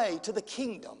it away to the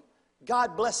kingdom,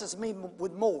 God blesses me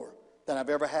with more than I've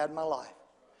ever had in my life.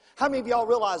 How many of y'all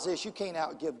realize this? You can't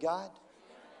outgive God.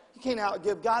 You can't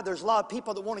outgive God. There's a lot of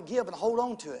people that want to give and hold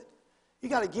on to it. You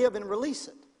got to give and release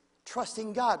it,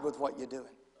 trusting God with what you're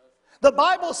doing. The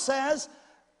Bible says,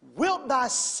 wilt thou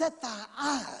set thy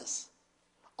eyes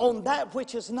on that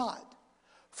which is not?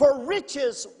 For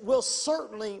riches will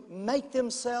certainly make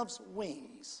themselves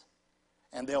wings,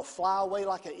 and they'll fly away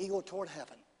like an eagle toward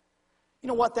heaven. You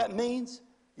know what that means?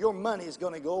 Your money is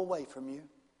going to go away from you.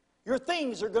 Your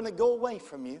things are going to go away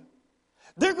from you.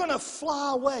 They're going to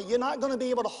fly away. You're not going to be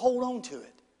able to hold on to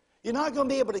it. You're not going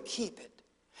to be able to keep it.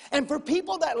 And for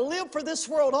people that live for this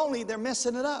world only, they're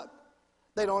messing it up.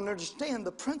 They don't understand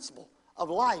the principle of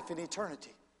life and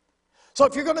eternity. So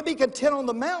if you're going to be content on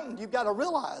the mountain, you've got to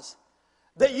realize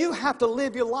that you have to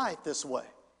live your life this way.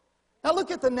 Now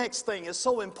look at the next thing. It's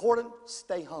so important.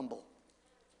 Stay humble.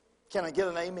 Can I get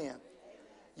an amen?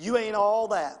 You ain't all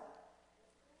that.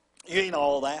 You ain't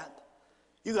all that.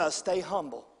 You got to stay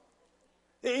humble.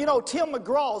 You know, Tim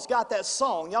McGraw's got that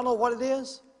song. Y'all know what it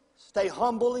is? Stay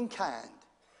humble and kind.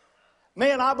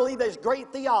 Man, I believe there's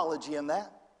great theology in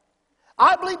that.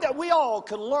 I believe that we all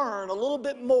could learn a little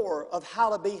bit more of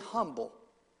how to be humble.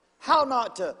 How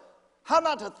not to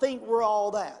think we're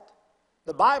all that.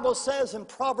 The Bible says in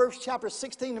Proverbs chapter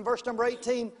 16 and verse number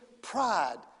 18,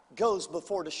 pride goes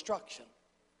before destruction,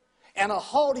 and a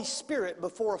haughty spirit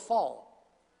before a fall.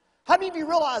 How many of you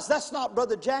realize that's not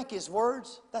Brother Jackie's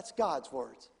words? That's God's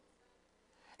words.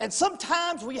 And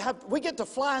sometimes we get to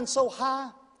flying so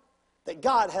high that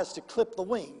God has to clip the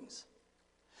wings.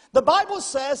 The Bible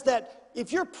says that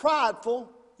if you're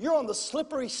prideful, you're on the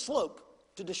slippery slope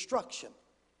to destruction.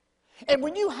 And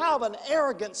when you have an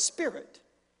arrogant spirit,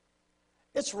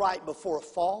 it's right before a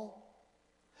fall.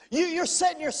 You're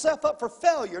setting yourself up for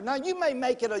failure. Now, you may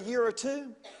make it a year or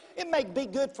two. It may be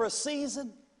good for a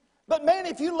season. But man,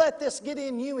 if you let this get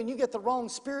in you and you get the wrong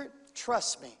spirit,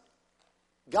 trust me,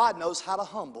 God knows how to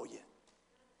humble you.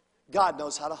 God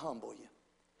knows how to humble you.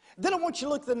 Then I want you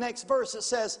to look at the next verse. It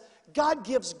says, God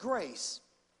gives grace.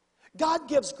 God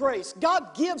gives grace.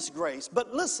 God gives grace.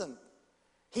 But listen,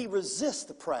 He resists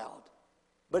the proud,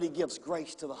 but He gives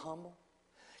grace to the humble.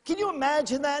 Can you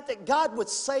imagine that? That God would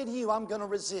say to you, I'm going to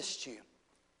resist you.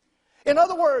 In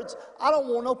other words, I don't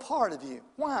want no part of you.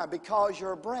 Why? Because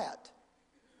you're a brat.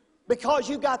 Because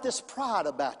you've got this pride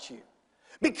about you.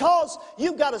 Because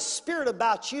you've got a spirit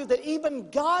about you that even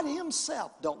God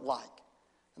Himself don't like.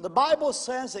 And the Bible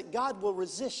says that God will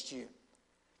resist you.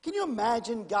 Can you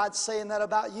imagine God saying that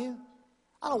about you?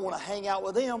 I don't want to hang out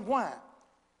with them. Why?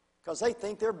 Because they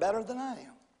think they're better than I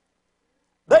am.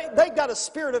 They've got a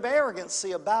spirit of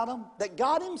arrogancy about them that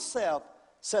God Himself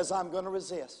says, I'm going to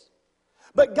resist.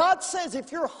 But God says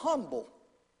if you're humble,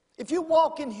 if you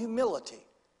walk in humility,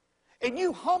 and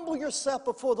you humble yourself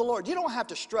before the Lord, you don't have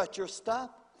to strut your stuff.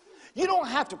 You don't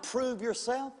have to prove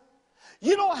yourself.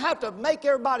 You don't have to make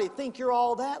everybody think you're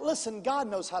all that. Listen, God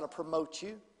knows how to promote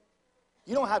you.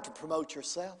 You don't have to promote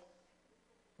yourself.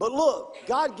 But look,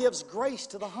 God gives grace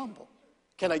to the humble.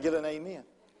 Can I get an amen?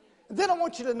 And then I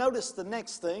want you to notice the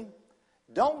next thing.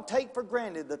 Don't take for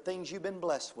granted the things you've been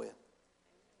blessed with.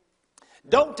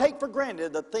 Don't take for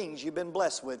granted the things you've been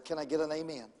blessed with. Can I get an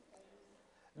amen?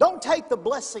 Don't take the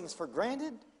blessings for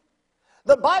granted.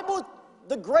 The Bible,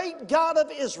 the great God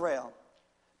of Israel,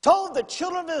 told the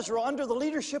children of Israel under the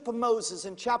leadership of Moses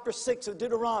in chapter 6 of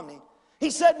Deuteronomy, he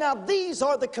said, now these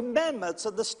are the commandments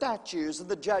of the statutes and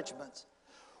the judgments,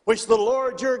 which the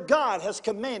Lord your God has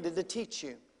commanded to teach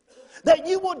you, that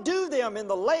you will do them in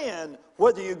the land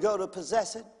whether you go to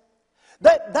possess it,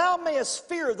 that thou mayest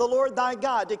fear the Lord thy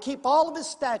God, to keep all of his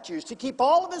statutes, to keep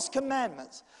all of his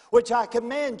commandments, which I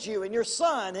command you, and your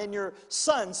son and your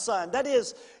son's son. That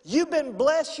is, you've been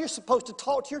blessed. You're supposed to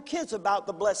talk to your kids about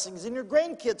the blessings and your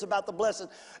grandkids about the blessings.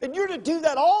 And you're to do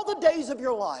that all the days of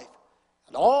your life.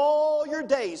 And all your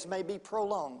days may be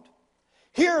prolonged.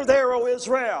 Hear there, O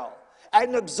Israel,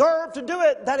 and observe to do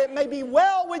it, that it may be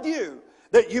well with you,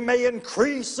 that you may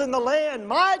increase in the land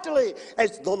mightily,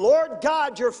 as the Lord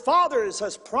God your fathers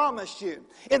has promised you,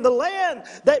 in the land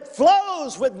that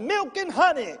flows with milk and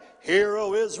honey. Hear,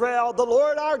 O Israel, the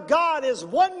Lord our God is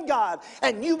one God,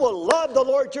 and you will love the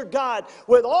Lord your God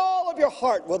with all of your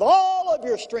heart, with all of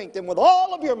your strength, and with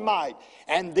all of your might.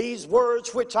 And these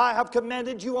words which I have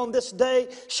commanded you on this day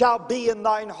shall be in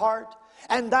thine heart.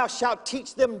 And thou shalt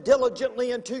teach them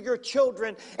diligently unto your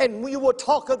children, and you will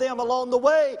talk of them along the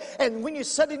way, and when you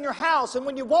sit in your house, and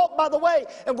when you walk by the way,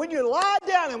 and when you lie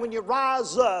down, and when you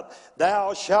rise up,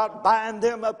 thou shalt bind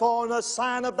them upon a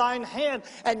sign of thine hand,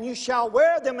 and you shall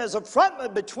wear them as a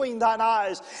frontlet between thine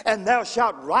eyes, and thou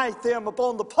shalt write them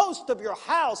upon the post of your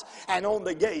house and on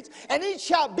the gates. And it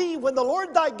shall be, when the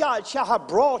Lord thy God shall have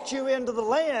brought you into the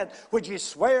land which he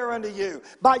sware unto you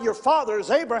by your fathers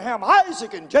Abraham,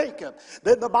 Isaac, and Jacob,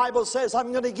 then the Bible says,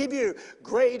 I'm going to give you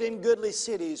great and goodly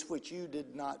cities which you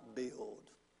did not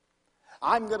build.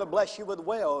 I'm going to bless you with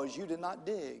wells you did not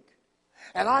dig.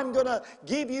 And I'm going to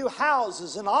give you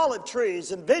houses and olive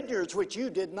trees and vineyards which you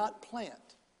did not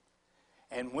plant.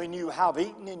 And when you have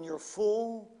eaten and you're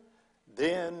full,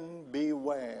 then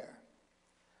beware,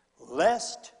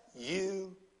 lest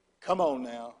you, come on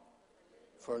now,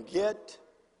 forget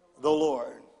the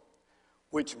Lord,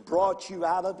 which brought you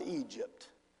out of Egypt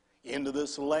into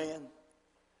this land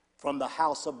from the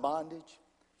house of bondage.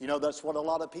 You know, that's what a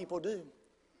lot of people do.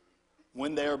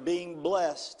 When they're being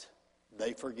blessed,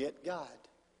 they forget God.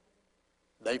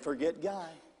 They forget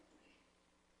God.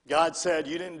 God said,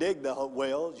 you didn't dig the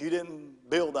wells, you didn't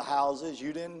build the houses,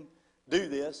 you didn't do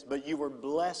this, but you were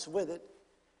blessed with it.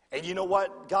 And you know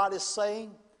what God is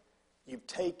saying? You've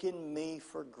taken me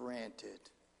for granted.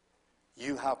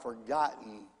 You have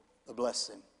forgotten the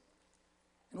blessing.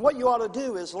 And what you ought to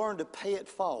do is learn to pay it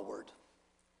forward.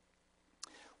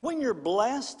 When you're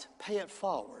blessed, pay it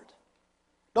forward.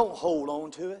 Don't hold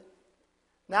on to it.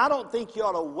 Now, I don't think you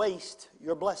ought to waste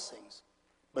your blessings,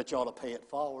 but you ought to pay it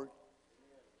forward.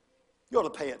 You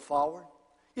ought to pay it forward.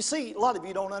 You see, a lot of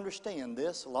you don't understand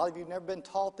this. A lot of you have never been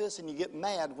taught this, and you get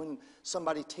mad when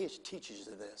somebody teaches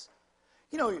you this.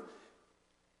 You know,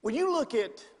 when you look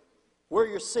at where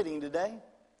you're sitting today,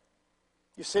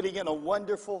 you're sitting in a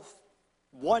wonderful,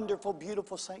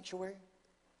 beautiful sanctuary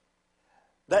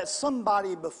that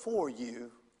somebody before you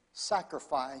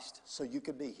sacrificed so you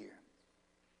could be here.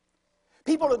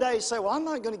 People today say, well, I'm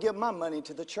not going to give my money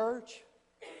to the church.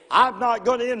 I'm not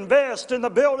going to invest in the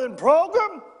building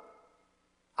program.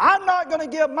 I'm not going to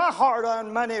give my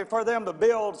hard-earned money for them to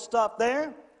build stuff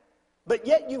there. But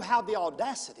yet you have the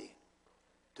audacity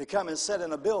to come and sit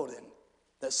in a building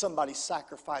that somebody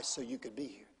sacrificed so you could be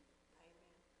here.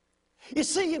 You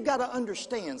see, you've got to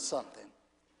understand something.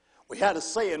 We had a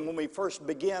saying when we first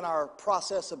began our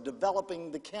process of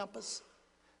developing the campus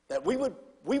that we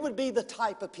would be the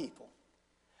type of people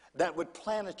that would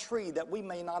plant a tree that we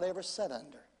may not ever sit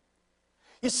under.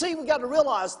 You see, we've got to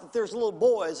realize that there's little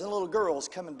boys and little girls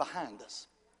coming behind us.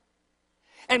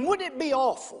 And wouldn't it be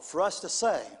awful for us to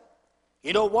say,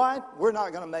 you know what, we're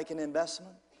not going to make an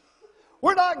investment.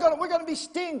 We're going to be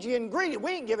stingy and greedy.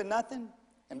 We ain't giving nothing.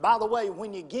 And by the way,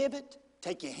 when you give it,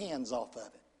 take your hands off of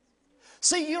it.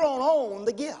 See, you don't own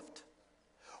the gift.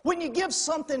 When you give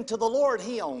something to the Lord,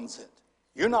 He owns it.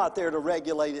 You're not there to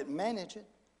regulate it and manage it.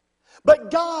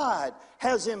 But God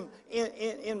has in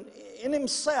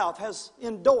Himself has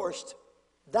endorsed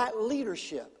that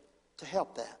leadership to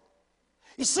help that.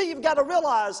 You see, you've got to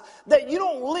realize that you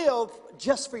don't live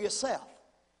just for yourself.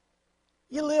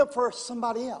 You live for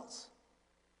somebody else.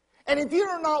 And if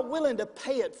you're not willing to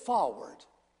pay it forward,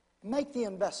 make the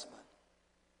investment.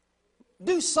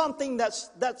 Do something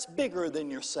that's bigger than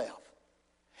yourself.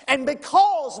 And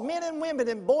because men and women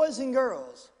and boys and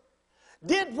girls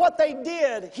did what they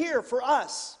did here for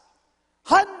us,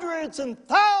 hundreds and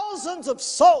thousands of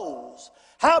souls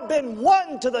have been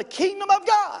won to the kingdom of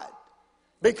God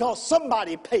because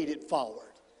somebody paid it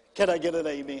forward. Can I get an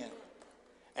amen?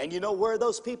 And you know where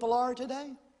those people are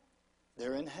today?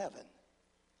 They're in heaven.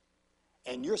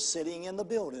 And you're sitting in the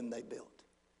building they built.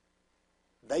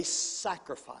 They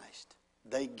sacrificed.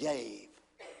 They gave.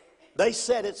 They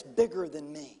said it's bigger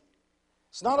than me.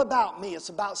 It's not about me. It's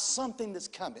about something that's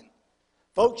coming.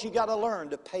 Folks, you got to learn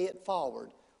to pay it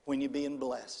forward when you're being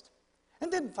blessed.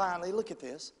 And then finally, look at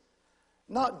this.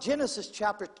 Not Genesis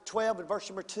chapter 12 and verse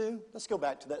number 2. Let's go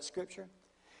back to that scripture.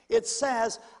 It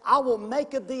says, I will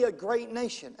make of thee a great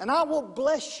nation, and I will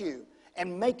bless you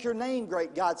and make your name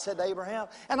great, God said to Abraham.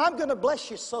 And I'm going to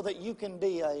bless you so that you can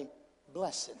be a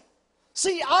blessing.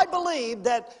 See, I believe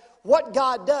that what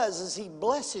God does is He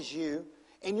blesses you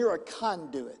and you're a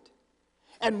conduit.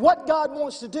 And what God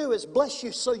wants to do is bless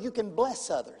you so you can bless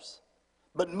others.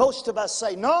 But most of us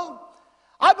say, no,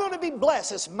 I want to be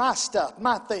blessed. It's my stuff,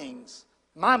 my things,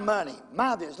 my money,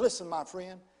 my this. Listen, my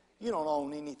friend, you don't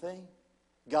own anything.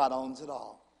 God owns it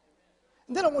all.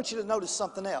 And then I want you to notice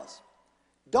something else.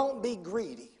 Don't be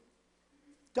greedy.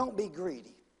 Don't be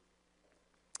greedy.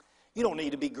 You don't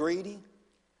need to be greedy.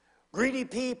 Greedy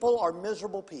people are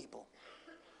miserable people.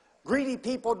 Greedy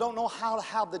people don't know how to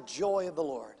have the joy of the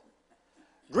Lord.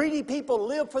 Greedy people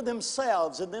live for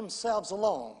themselves and themselves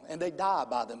alone, and they die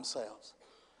by themselves.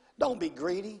 Don't be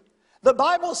greedy. The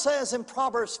Bible says in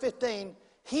Proverbs 15,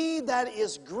 he that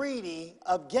is greedy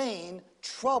of gain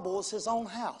troubles his own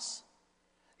house.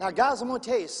 Now, guys, I'm going to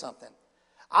tell you something.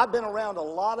 I've been around a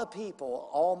lot of people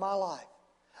all my life.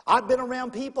 I've been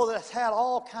around people that's had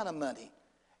all kind of money.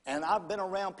 And I've been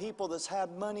around people that's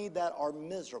had money that are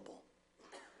miserable.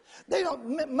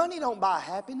 Money don't buy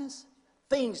happiness.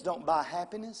 Things don't buy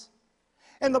happiness.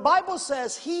 And the Bible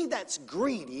says he that's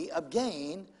greedy of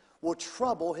gain will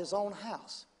trouble his own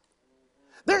house.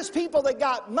 There's people that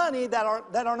got money that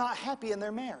are not happy in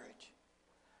their marriage.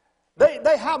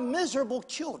 They have miserable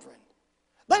children.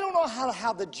 They don't know how to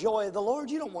have the joy of the Lord.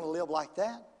 You don't want to live like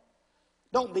that.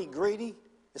 Don't be greedy.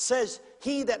 It says,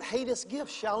 he that hateth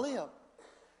gifts shall live.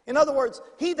 In other words,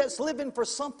 he that's living for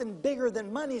something bigger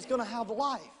than money is going to have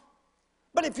life.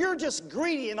 But if you're just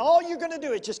greedy and all you're going to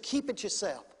do is just keep it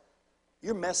yourself,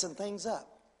 you're messing things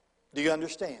up. Do you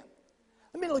understand?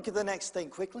 Let me look at the next thing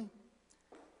quickly.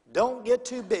 Don't get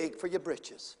too big for your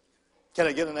britches. Can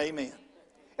I get an amen?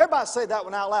 Everybody say that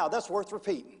one out loud. That's worth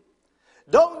repeating.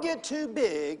 Don't get too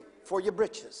big for your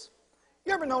britches.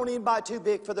 You ever known anybody too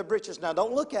big for their britches? Now,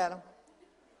 don't look at them.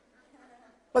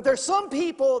 But there's some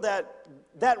people that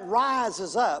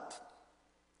rises up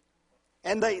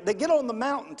and they get on the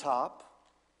mountaintop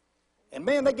and,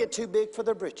 man, they get too big for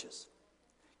their britches.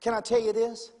 Can I tell you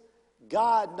this?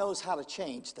 God knows how to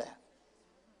change that.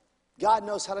 God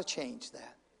knows how to change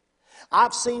that.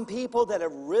 I've seen people that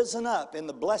have risen up in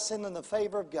the blessing and the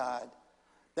favor of God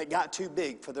that got too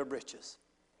big for their britches.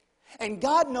 And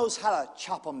God knows how to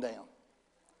chop them down.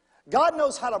 God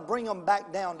knows how to bring them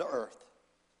back down to earth.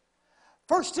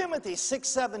 1 Timothy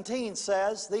 6:17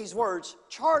 says these words,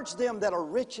 charge them that are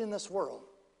rich in this world,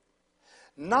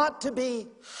 not to be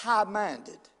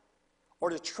high-minded or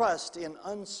to trust in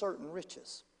uncertain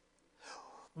riches,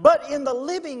 but in the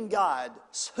living God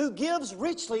who gives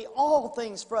richly all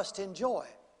things for us to enjoy.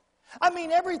 I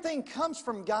mean, everything comes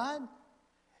from God.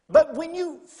 But when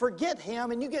you forget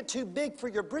Him and you get too big for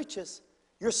your britches,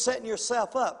 you're setting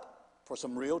yourself up for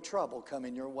some real trouble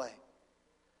coming your way.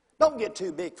 Don't get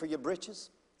too big for your britches.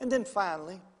 And then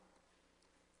finally,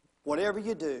 whatever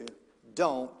you do,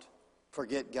 don't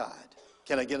forget God.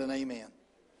 Can I get an amen?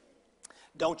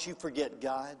 Don't you forget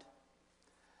God.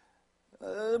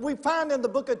 We find in the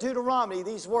book of Deuteronomy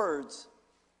these words,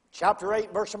 chapter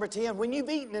 8, verse number 10, when you've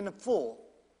eaten in full,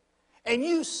 and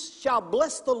you shall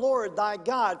bless the Lord thy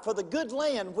God for the good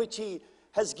land which He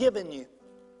has given you.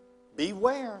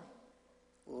 Beware,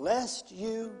 lest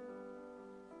you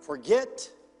forget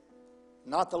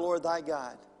not the Lord thy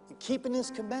God, and keeping His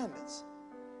commandments,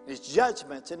 His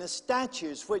judgments, and His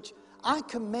statutes, which I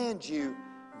command you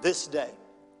this day.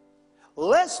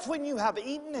 Lest when you have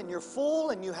eaten and you're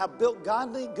full and you have built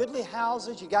goodly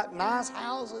houses, you got nice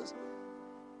houses,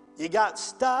 you got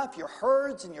stuff, your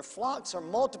herds and your flocks are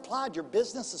multiplied, your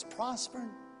business is prospering,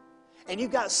 and you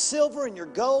got silver and your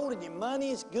gold and your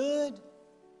money is good,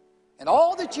 and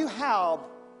all that you have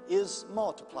is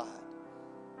multiplied.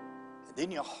 And then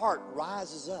your heart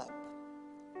rises up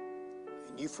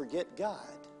and you forget God.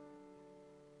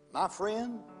 My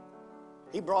friend,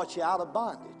 He brought you out of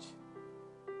bondage,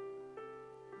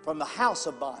 from the house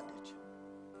of bondage.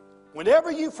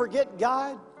 Whenever you forget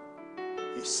God,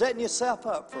 you're setting yourself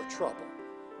up for trouble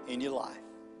in your life.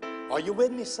 Are you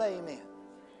with me? Say amen.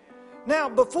 Now,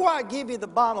 before I give you the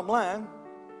bottom line,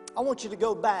 I want you to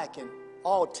go back and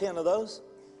all 10 of those.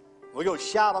 We're going to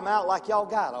shout them out like y'all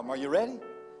got them. Are you ready?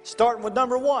 Starting with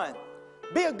number 1.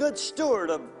 Be a good steward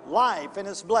of life and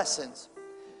its blessings.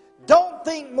 Don't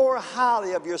think more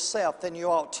highly of yourself than you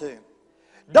ought to.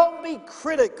 Don't be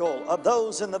critical of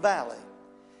those in the valley.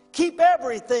 Keep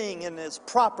everything in its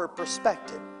proper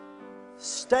perspective.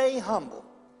 Stay humble.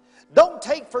 Don't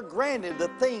take for granted the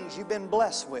things you've been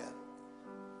blessed with.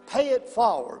 Pay it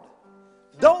forward.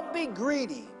 Don't be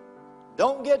greedy.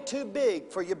 Don't get too big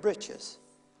for your britches.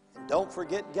 And don't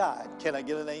forget God. Can I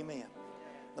get an amen?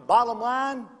 The bottom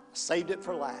line, I saved it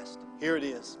for last. Here it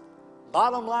is.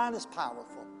 Bottom line is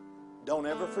powerful. Don't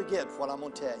ever forget what I'm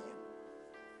going to tell you.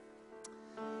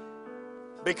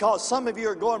 Because some of you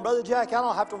are going, Brother Jack, I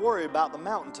don't have to worry about the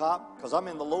mountaintop because I'm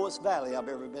in the lowest valley I've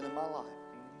ever been in my life.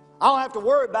 I don't have to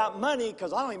worry about money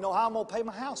because I don't even know how I'm going to pay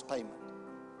my house payment.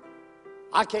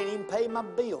 I can't even pay my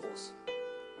bills.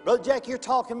 Brother Jack, you're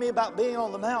talking to me about being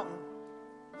on the mountain.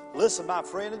 Listen, my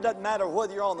friend, it doesn't matter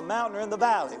whether you're on the mountain or in the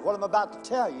valley. What I'm about to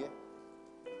tell you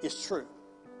is true.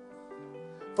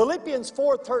 Philippians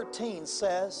 4:13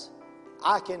 says,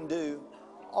 I can do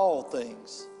all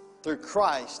things through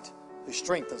Christ who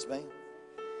strengthens me.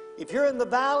 If you're in the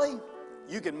valley,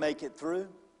 you can make it through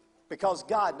because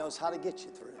God knows how to get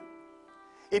you through.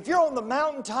 If you're on the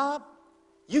mountaintop,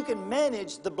 you can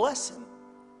manage the blessing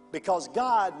because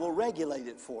God will regulate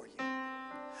it for you.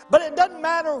 But it doesn't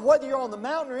matter whether you're on the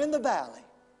mountain or in the valley.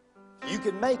 You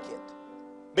can make it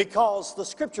because the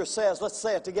Scripture says, let's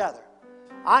say it together,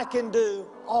 I can do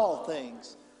all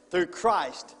things through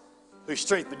Christ who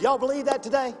strengthens me. Y'all believe that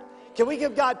today? Can we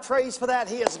give God praise for that?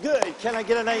 He is good. Can I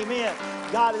get an amen?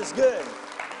 God is good.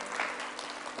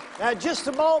 Now, in just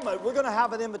a moment, we're going to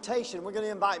have an invitation. We're going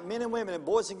to invite men and women and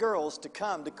boys and girls to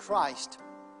come to Christ.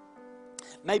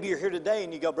 Maybe you're here today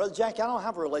and you go, Brother Jack, I don't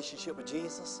have a relationship with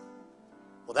Jesus.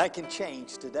 Well, that can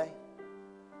change today.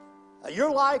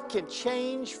 Your life can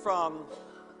change from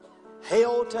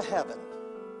hell to heaven.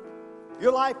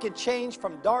 Your life can change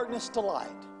from darkness to light.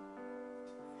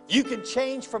 You can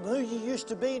change from who you used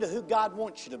to be to who God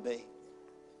wants you to be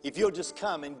if you'll just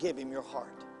come and give Him your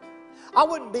heart. I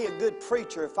wouldn't be a good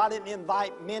preacher if I didn't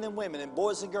invite men and women and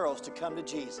boys and girls to come to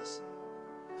Jesus.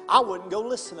 I wouldn't go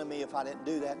listen to me if I didn't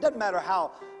do that. It doesn't matter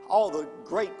how all the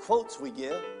great quotes we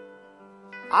give.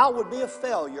 I would be a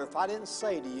failure if I didn't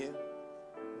say to you,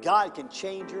 God can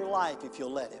change your life if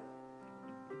you'll let Him.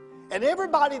 And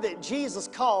everybody that Jesus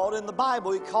called in the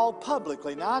Bible, He called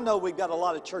publicly. Now, I know we've got a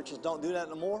lot of churches don't do that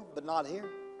no more, but not here.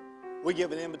 We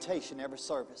give an invitation every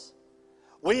service.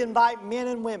 We invite men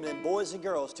and women and boys and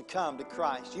girls to come to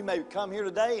Christ. You may come here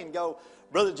today and go,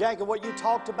 Brother Jack, what you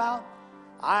talked about,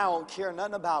 I don't care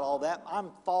nothing about all that.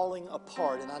 I'm falling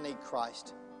apart and I need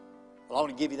Christ. Well, I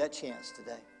want to give you that chance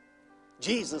today.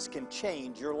 Jesus can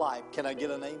change your life. Can I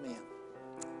get an amen?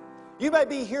 You may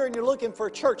be here and you're looking for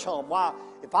a church home. Why,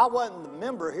 if I wasn't the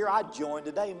member here, I'd join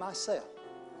today myself.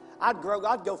 I'd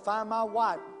go find my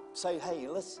wife, say, hey,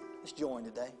 let's join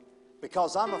today.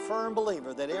 Because I'm a firm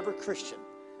believer that every Christian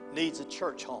needs a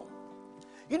church home.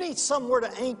 You need somewhere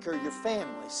to anchor your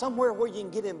family, somewhere where you can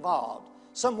get involved,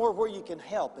 somewhere where you can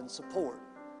help and support.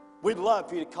 We'd love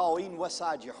for you to call Eden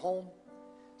Westside your home.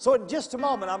 So in just a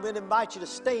moment, I'm going to invite you to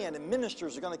stand, and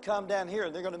ministers are going to come down here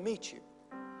and they're going to meet you.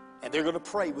 And they're going to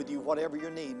pray with you, whatever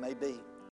your need may be.